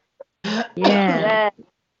 Father. Yeah.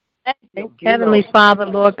 Heavenly Father,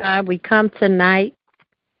 Lord God, we come tonight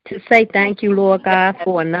to say thank you, Lord God,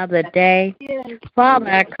 for another day. Father,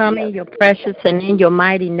 I come in your precious and in your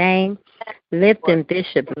mighty name, lifting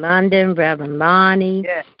Bishop London, Reverend Lonnie,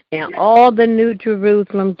 and all the New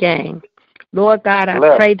Jerusalem gang. Lord God, I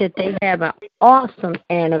pray that they have an awesome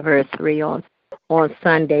anniversary on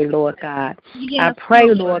Sunday, Lord God. I pray,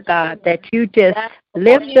 Lord God, that you just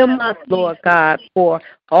lift them up, Lord God, for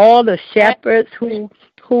all the shepherds who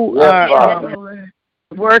are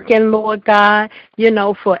working, Lord God,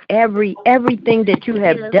 for everything that you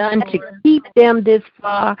have done to keep them this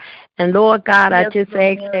far. And, Lord God, I just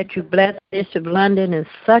ask that you bless Bishop London in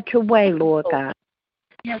such a way, Lord God,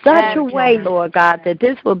 such a way, Lord God, that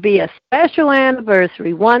this will be a special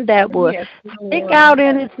anniversary, one that will stick out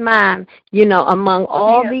in his mind, among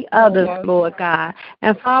all the others, Lord God.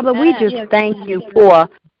 And Father, we just thank you for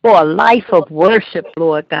a life of worship,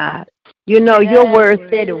 Lord God. Your word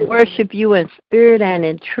said to worship you in spirit and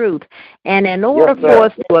in truth. And in order for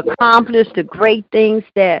us to accomplish the great things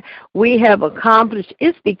that we have accomplished,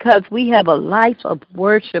 it's because we have a life of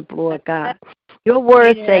worship, Lord God. Your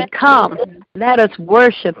words say, come, let us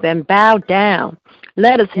worship and bow down.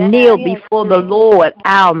 Let us kneel before the Lord,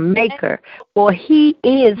 our Maker, for he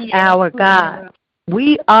is our God.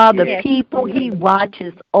 We are the people he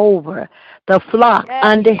watches over, the flock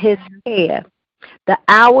under his care. The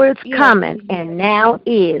hour is coming, and now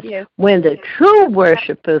is, when the true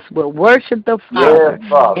worshipers will worship the Father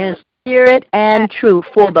in spirit and truth.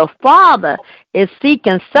 For the Father is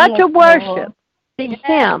seeking such a worship. See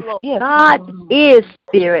him. God is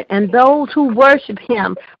spirit, and those who worship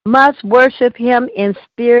him must worship him in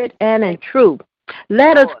spirit and in truth.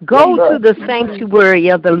 Let us go to the sanctuary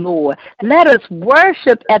of the Lord. Let us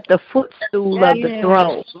worship at the footstool of the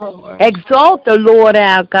throne. Exalt the Lord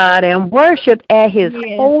our God and worship at his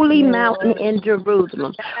holy mountain in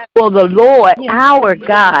Jerusalem. For the Lord our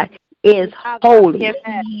God is holy.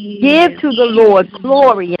 Give to the Lord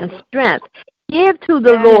glory and strength. Give to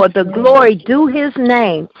the Lord the glory due his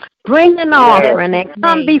name. Bring an offering and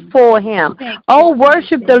come before him. Oh,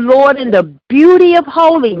 worship the Lord in the beauty of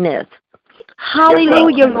holiness.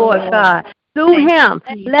 Hallelujah, Lord God. Through him,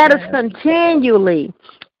 let us continually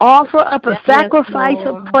offer up a sacrifice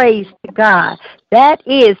of praise to God. That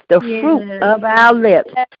is the fruit of our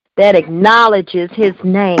lips that acknowledges his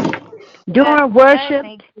name. During worship,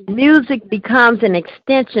 music becomes an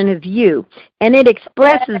extension of you, and it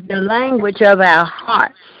expresses the language of our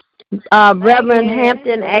heart. Reverend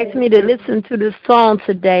Hampton asked me to listen to this song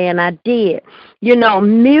today, and I did.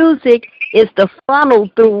 Music is the funnel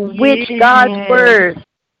through which God's word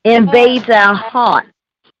invades our heart.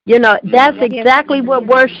 That's exactly what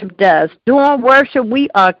worship does. During worship, we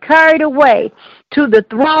are carried away to the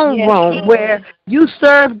throne room where you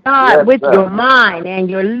serve God with your mind and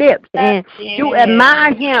your lips, and you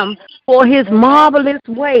admire him for his marvelous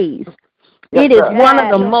ways. It is one of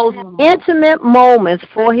the most intimate moments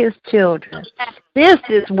for his children. This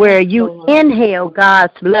is where you inhale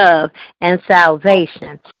God's love and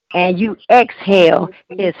salvation, and you exhale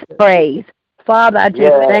his praise. Father, I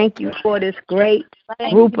just thank you for this great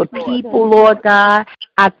group of people, Lord God.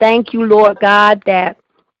 I thank you, Lord God, that,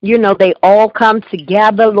 they all come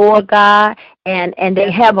together, Lord God, and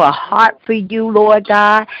they have a heart for you, Lord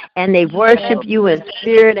God, and they worship you in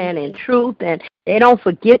spirit and in truth, and they don't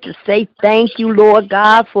forget to say thank you, Lord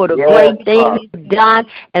God, for the great things you've done.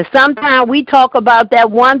 And sometimes we talk about that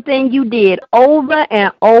one thing you did over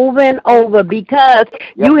and over and over because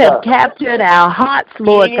you have captured our hearts,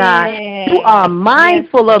 Lord God. You are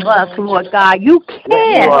mindful of us, Lord God. You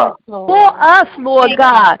care for us, Lord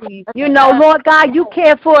God. Lord God, you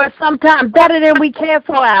care for us sometimes better than we care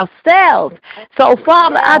for ourselves. So,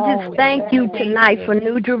 Father, I just thank you tonight for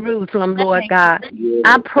New Jerusalem, Lord God.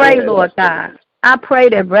 I pray, Lord God. I pray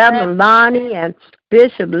that Reverend Lonnie and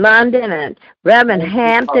Bishop London and Reverend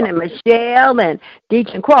Hampton and Michelle and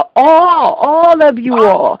Deacon Crow, all of you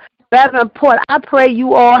all, Reverend Port, I pray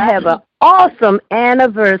you all have an awesome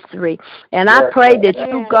anniversary. And I pray that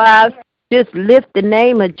you guys just lift the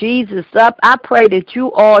name of Jesus up. I pray that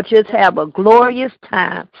you all just have a glorious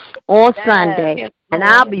time on Sunday. And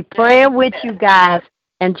I'll be praying with you guys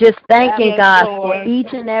and just thanking God for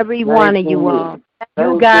each and every one of you all.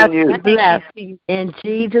 You guys be blessed. In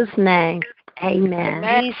Jesus' name,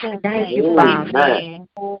 amen. Thank you, Father.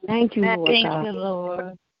 Thank you, Lord God. Thank you,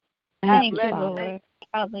 Lord. Thank you, Father.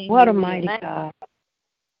 What a mighty God.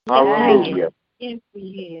 Hallelujah. Yes,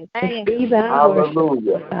 he is.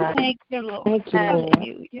 Hallelujah. Thank you, Lord. Thank you,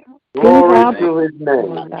 Lord. Glory to his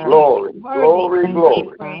name. Glory, glory,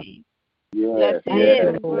 glory. Yes, Thank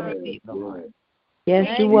you, Lord.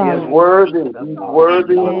 Yes, you are. He is worthy. He's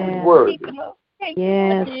worthy. He's worthy.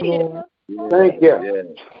 Yes, Lord. Thank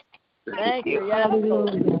you. Thank you.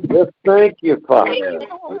 Hallelujah. Yes, thank you, Father.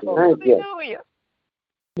 Thank you.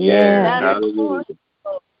 Yeah.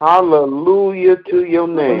 Hallelujah to your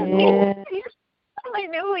name, Lord.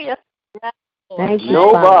 Hallelujah. Thank you,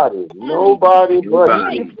 Nobody but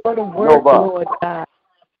Thank you. you for the work, Lord God.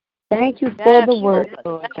 Thank you for the work,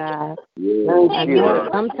 Lord God. I know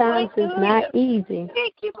sometimes it's not easy,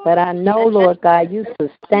 but I know, Lord God, you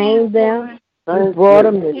sustained them. You brought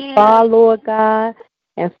them this far, Lord God.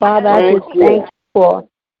 And Father, I just thank you for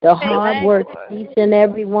the hard work each and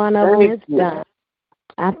every one of them has done.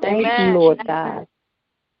 I thank you, Lord God.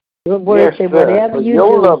 Your word says, whatever for you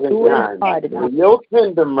your do, loving do it kindness, for heartedly your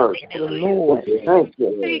tender mercy. to the Lord Thank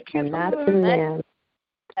you. and not to man.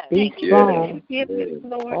 Be Thank you strong, for forgiveness,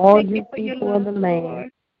 Lord. all Thank you you for your people of love, the land.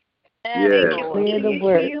 Lord. Yes, Thank you Lord. for Clear the your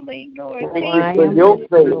work. healing, Lord. For Thank Thank you I for am your with you,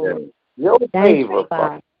 favor. Lord. Your Thank you, favor, Father.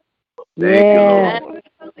 Father. Yes.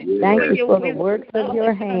 Thank you your for the wisdom, works of knowledge, your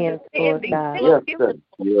and hands, Lord understanding. God. Yes, Thank sir.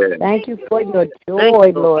 you Thank you for your joy,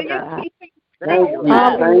 for Lord your God. peace. Thank you,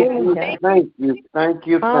 Hallelujah. thank you, thank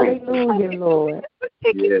you, thank you. Hallelujah, Lord.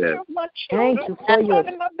 Taking care of my Thank children, you for your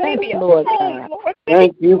my strength, baby at Lord home, God. Lord.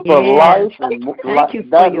 Thank you for Yes. life and Thank you for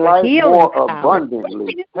that your life healing more power.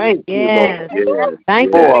 abundantly. Thank you, Yes. Lord.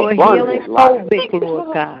 Thank you For for healing abundant life. COVID,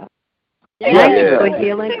 Lord God. Yes, Thank you sir. for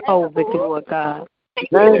healing COVID, Lord God.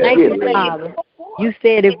 Thank Thank you. you, Father. You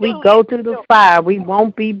said if we go through the fire, we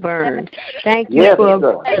won't be burned. Thank you Yes, for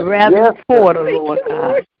sir. Reverend Yes, sir. Porter, Lord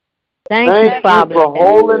God. Thank you, Thank you Father. for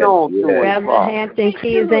holding on to us, Reverend Father. Hampton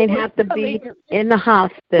kids ain't have to be in the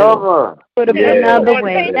hospital. Cover. Could have been another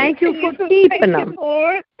way. Thank you for keeping them.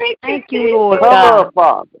 Thank you, Lord Cover, God,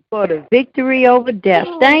 Father. for the victory over death.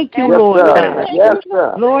 Thank you, Yes, Lord sir. God. Yes,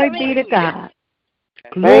 sir. Glory be to God.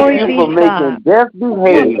 Thank Glory you be for to making God. death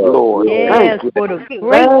behave, Lord. Yes, Thank you. for the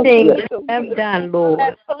great Thank things you. you have done, Lord.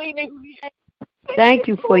 Thank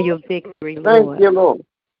you for your victory, Thank Lord. you, Lord.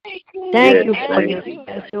 Thank you for your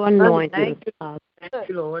special anointing, Father.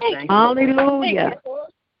 Hallelujah.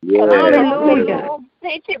 Hallelujah.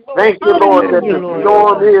 Thank you, Thank you, Lord, that the Hallelujah,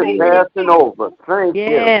 storm Lord. is passing over. Thank you.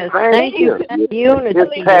 Yes, Thank you. for unity,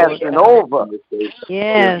 It's Lord passing God. over.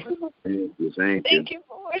 Yes, Thank you,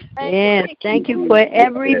 Lord. yes. Thank you for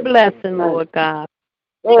every blessing, Lord God.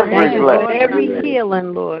 Every Thank you for blessing. every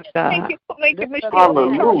healing, Lord Thank God. you for making Michelle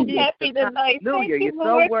Hallelujah. happy tonight. Thank you, You're so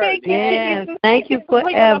Lord. worthy. Thank you, Yes, Jesus. thank you for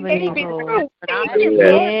bringing my Ebony, baby Lord. through. Thank you,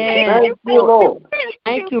 Lord. Yes, Thank you, Lord.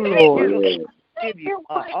 thank you, Lord. Give you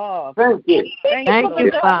all. Thank you. Thank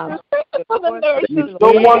you, Father. for the nurses. You're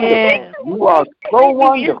so wonderful. Yes. You are so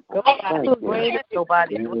wonderful. Thank you. Greater,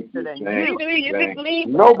 nobody greater than you.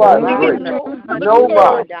 Nobody great.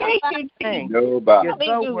 Nobody. Nobody. You're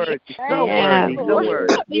so worthy. So Yeah. worthy. So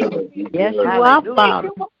worthy. Yes, you are, Father.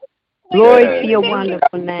 Glory to your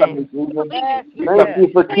wonderful name. Thank you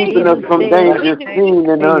for keeping us from danger seen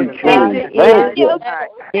and unseen. Thank you.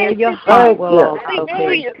 Yeah, your heart will also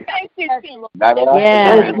be.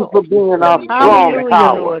 Yeah. Thank you for being our strong Hallelujah,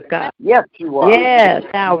 tower. Lord God. Yes, you are. Yes,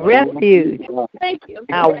 our refuge,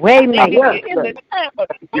 our waymaker, Yes,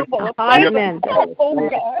 our heart mender.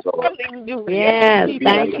 Yes,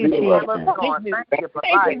 thank you, Jesus.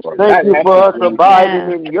 Thank you for us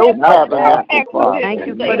abiding in your tabernacle, Father. Thank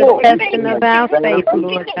you for the testing of our faith,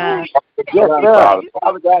 Lord God. Yes, sir.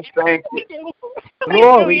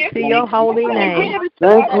 Glory to your holy name.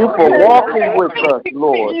 Thank you for walking with us,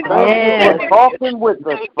 Lord. Thank you for talking with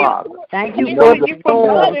us, Father. Thank you for the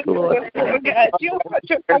storms, Lord God.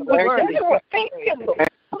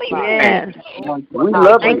 Yes. We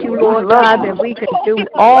love Thank you. you, Lord God, that we can do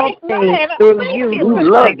all things through you who We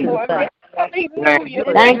love strengthens you. us.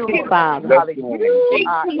 Thank you, Father.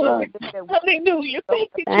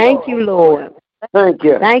 Thank you, Lord. Thank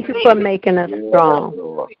you. Thank you for making us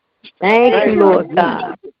strong. Thank you, Lord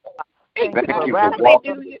God.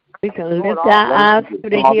 We can lift our eyes to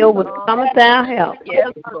the hill with cometh our help.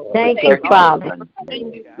 Thank you, Father.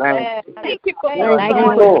 Thank you, Thank you for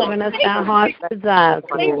giving us our heart's desires,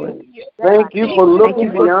 Lord. Thank you for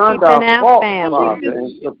looking beyond our keeping our faults, family. Father,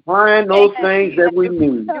 and supplying those things that we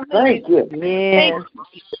need. Thank you. Yes.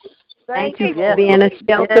 Thank you for being a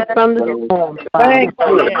shelter from the storm, Father. Thank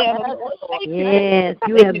you. Yes,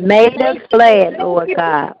 you have made us glad, Lord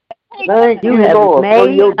God. Thank You you, have Lord, for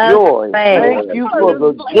made your us joy. glad. Thank you for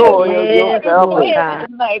the joy of your Yes, Lord salvation. God.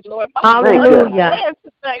 Hallelujah.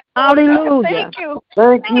 Hallelujah.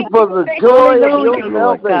 Thank you for the joy of Hallelujah, your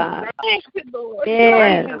Lord salvation. God.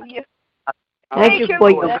 Yes. Thank you for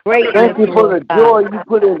your greatness, Thank you for the Lord joy God. you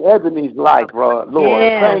put in Ebony's life, Lord.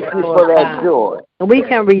 Yes, Thank you Lord for that God. joy. And we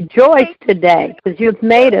can rejoice today because you've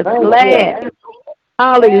made us Thank glad.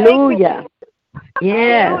 Hallelujah.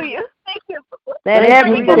 Yes. Let Thank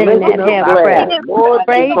you for everything making that us have glad. breath Lord,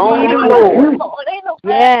 praise it's ye only the with Lord. you.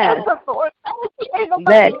 Yes.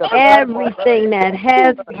 Let everything that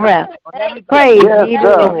has breath praise Yes, ye the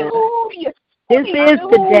sir. Lord. This is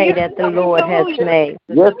the day that the Lord has made.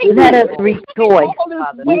 Yes, it Let is. us rejoice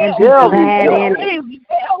We and be shall glad rejoice. in it.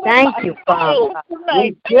 Thank you, Father.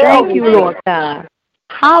 We shall Thank you, rejoice. Lord God.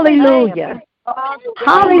 Hallelujah.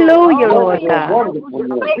 Hallelujah, Lord God.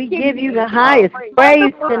 We give you the highest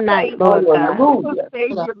praise tonight, Lord God.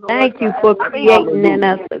 Thank you for creating in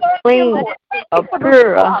us a clean, a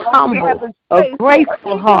pure, a humble, a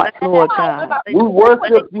grateful heart, Lord God. We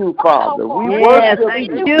worship you, Father. We Yes, worship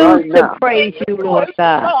we you choose right to now. praise you, Lord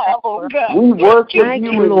God. We worship Thank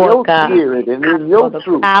you you, in Lord your God, spirit and in for your the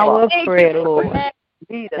truth, power Father. of prayer, Lord.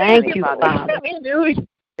 Thank you, Father.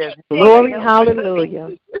 Glory, hallelujah.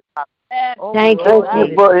 Thank you, Thank you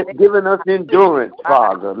Jesus. for giving us endurance,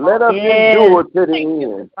 Father. Let us Yes. endure to the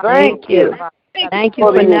end. Thank you. Thank you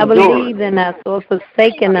for for the never endurance. leaving us or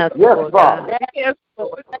forsaking us, Yes, Lord Father. God.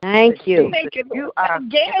 Thank you. Thank you.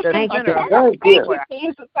 Thank you. Thank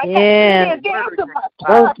Yes.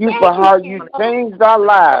 you for how you changed our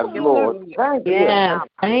lives, Lord. Thank you. Yes.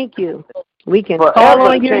 Thank you. We can call Forever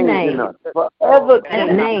on your changing name. us. Forever That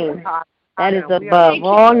changing. name that is above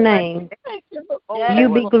all names. You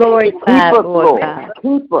be glorified, Keep us, Lord Lord. God.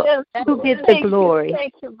 Keep us. You get the glory.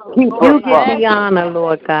 Keep You us, get Father. the honor,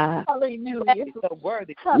 Lord God.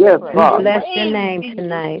 Yes, We Father. bless your name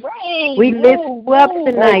tonight. We lift you up Thank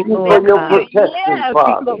tonight, you for Lord your God. protection,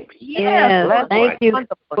 Father. Yes, thank you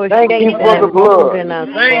for Thank you shaping for the and blood. molding us,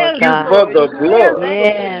 Thank Lord you God. for the blood.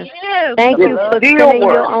 Yes, thank you It for still sending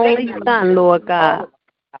your works. only Son, Lord God.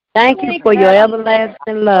 Thank you for your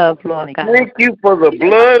everlasting love, Lord God. Thank you for the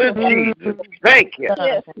blood of Jesus. Thank you.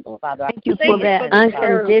 Thank you for that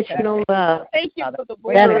unconditional love,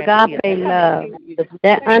 that agape love,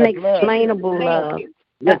 that unexplainable love,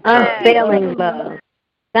 the unfailing love.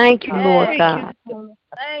 Thank you, Lord God.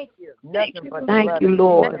 Thank you,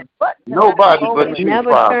 Lord. Nobody but you,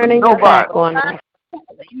 Never Father. turning your back Nobody. on us.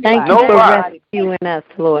 Thank you for Nobody. rescuing us,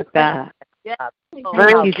 Lord God.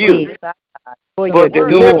 Thank you Jesus, for for your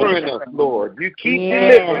delivering joy. us, Lord. You keep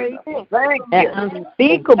Yes. delivering us. Thank That you.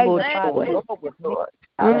 unspeakable joy.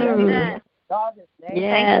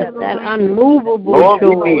 Yes, that unmovable Lord, we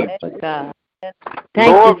joy, need Lord God.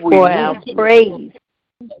 Thank Lord, you we for need our you. praise.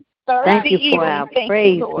 Thank you for our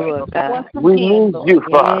praise, Lord God. We need you,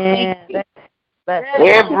 Father. Yes,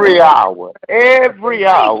 Every hour. Every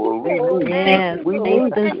hour we need yes. you. We Taste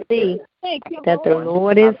need and see that the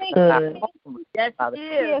Lord is good.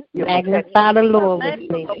 Magnify the Lord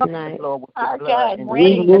with me tonight.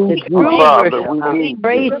 We need you, Father. We need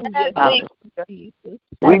Praise you. you, Father.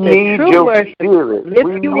 We Let the need true your worship spirit. lift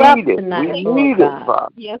We you up need it. tonight, We Lord need it, God.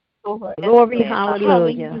 Father. Glory,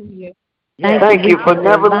 hallelujah. Thank you for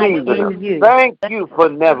never delight leaving in us. you. Thank you for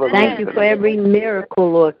never Thank you leaving for us. every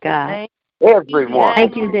miracle, Lord God. Everyone.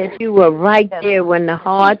 Thank you that you were right there when the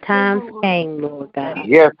hard times came, Lord God.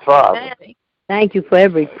 Yes, Father. Thank you for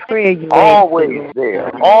every prayer you Always answered, Lord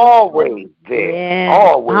there. God. Always there. Yes.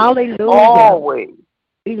 Always. Hallelujah. Always.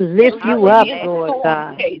 We lift you up, Lord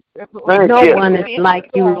God. Thank No you. one is like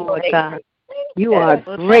you, Lord God. You are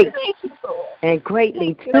great and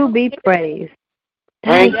greatly to be praised.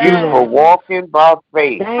 Thank you for Lord. walking by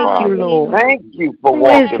faith, Thank Father. you, Lord. Thank you for Who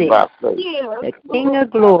is walking he? by faith. The King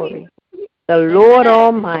of glory, the Lord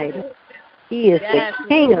Almighty. He is the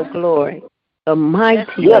King of glory, the mighty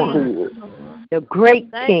Yes, one, he is. the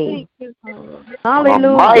great King. A Hallelujah.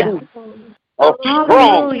 mighty, a strong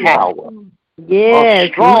Hallelujah. power. Yes,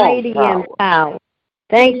 A strong mighty in power. power.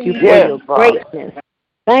 Thank you for Yes, your Father. greatness.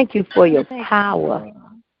 Thank you for your power.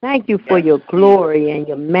 Thank you for your glory and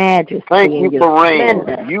your majesty Thank and you your for reigning.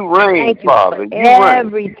 splendor. You reign, Thank you Father. for You reign.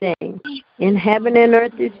 everything in heaven and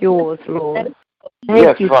earth is yours, Lord. Thank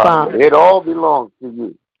Yes, you, Father. Father. It all belongs to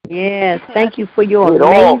you. Yes, thank you for your It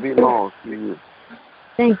all amazing. belongs to you.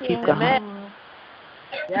 Thank you, God.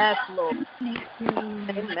 Yes, Lord.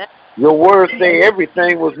 Amen. Your words say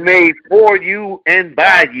everything was made for you and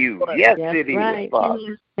by you. Yes, That's it is, right.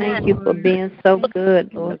 Father. Thank you for being so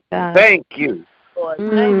good, Lord God. Thank you. Lord.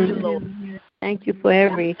 Thank you, Lord. Thank you for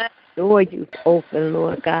every door you've opened,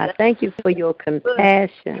 Lord God. Thank you for your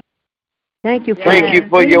compassion. Thank you for Thank you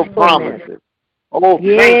for your faithfulness. promises. Oh,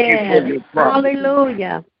 thank you for your promises.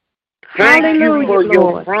 Hallelujah. Thank you for Hallelujah, your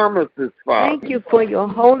Lord. promises, Father. Thank you for your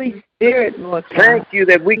Holy Spirit, Lord God. Thank you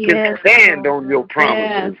that we can Yes, stand on your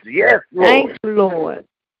promises. Yes, Thank Lord. you, Lord.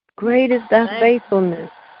 Great is thy faithfulness.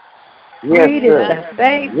 Yes, Great is sir. thy Yes,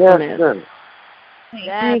 faithfulness. sir.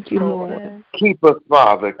 Thank you, Lord. Keep us,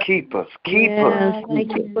 Father. Keep us. Keep Yes, us.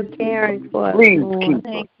 thank you for caring for us, Please Lord. keep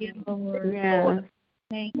us. Yes.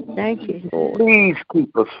 Thank you, Lord. Please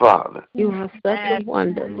keep us, Father. You are such a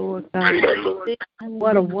wonder, Lord God.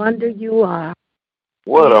 What a wonder you are.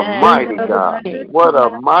 What a Yes. mighty God. What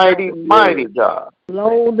a mighty, mighty God.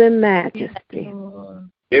 Clothed in majesty.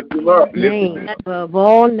 Lift him up. Name above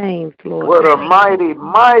all names, Lord What a God. mighty,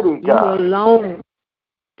 mighty You God. alone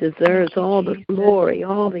deserves all the glory,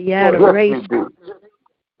 all the Yes, adoration. you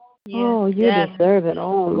do. Oh, you deserve it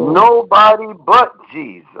all, Lord. Nobody but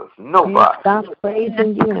Jesus. Nobody. Can't stop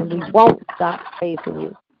praising you, and we won't stop praising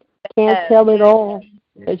you. Can't tell it all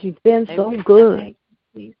because you've been so good.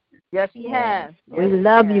 Yes, He has. We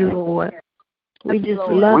love you, Lord. We just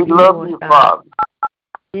Lord. love We you, love Lord you, God. Father.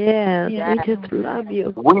 Yes, Yes. we just love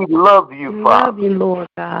you. We love you, We Father. love you, Lord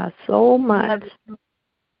God, so much.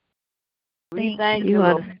 We thank You you,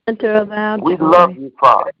 are Lord. the center of our We joy. love you,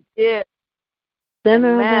 Father. Yes.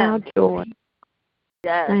 Center Amen. of our joy.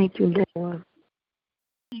 Yes. Thank you, Lord.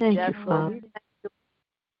 Thank Yes, you, Lord. Father. We thank you.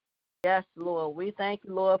 Yes, Lord. We thank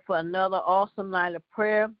you, Lord, for another awesome night of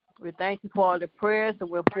prayer. We thank you for all the prayers that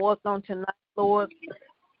we're forth on tonight, Lord.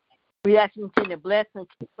 We ask you to continue to bless and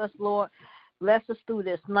keep us, Lord. Bless us through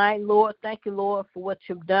this night, Lord. Thank you, Lord, for what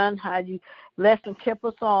you've done, how you bless and keep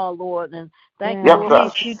us all, Lord. And thank Yes, you,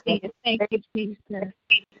 Lord, sir. for Thank you, Jesus.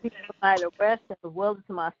 night of rest as well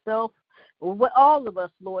as myself, with all of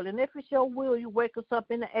us, Lord. And if it's your will, you wake us up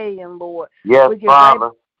in the AM, Lord. Yes, We get right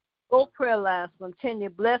Father. go prayer lines. Continue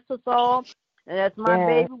to bless us all. And as my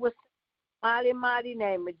baby was mighty, mighty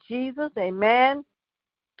name of Jesus, amen.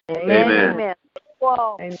 Amen. Amen. Amen.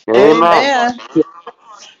 Whoa. Amen.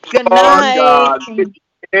 Good Lord night. God,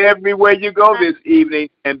 everywhere you go this evening,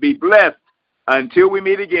 and be blessed until we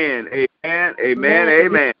meet again. Amen. Amen.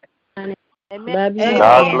 Amen. Amen. Love you.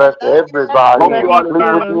 God Amen. bless everybody. Hope you all Sleep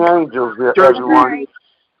with the angels, Church everyone.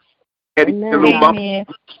 Amen.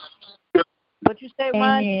 What you say,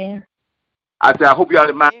 Ryan? Amen. I said, I hope you all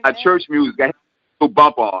didn't mind my Amen. church music. I had a little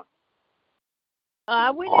bump on.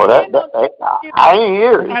 We Oh, didn't hear I ain't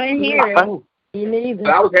hear it. I didn't hear it. Me neither.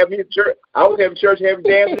 But I was having church. I was having church, having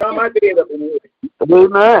dancing on my bed up in here.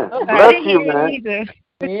 Amen. Okay. I Bless didn't you, hear it man. either.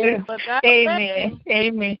 Yeah. But God Amen.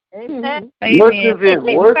 Amen. Amen. Amen. Worship him.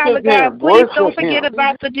 And Father Worship God, him. please don't Worship forget him.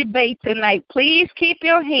 about the debate tonight. Please keep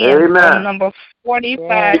your hands Amen. on number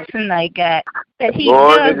 45 tonight, God. That he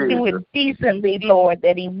Lord, does it do is. it decently, Lord.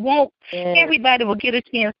 That he won't. Everybody will get a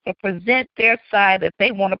chance to present their side that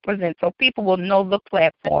they want to present, so people will know the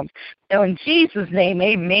platform. So in Jesus' name,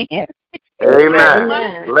 amen.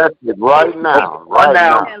 Amen. Bless you right now. Right Right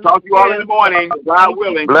now. now. Talk to you all in the morning, God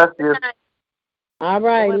willing. Bless you. All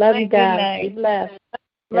right. Love you Good guys. night. Be blessed.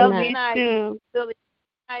 Good Love night. you night. Too. Good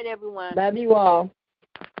night, everyone. Love you all.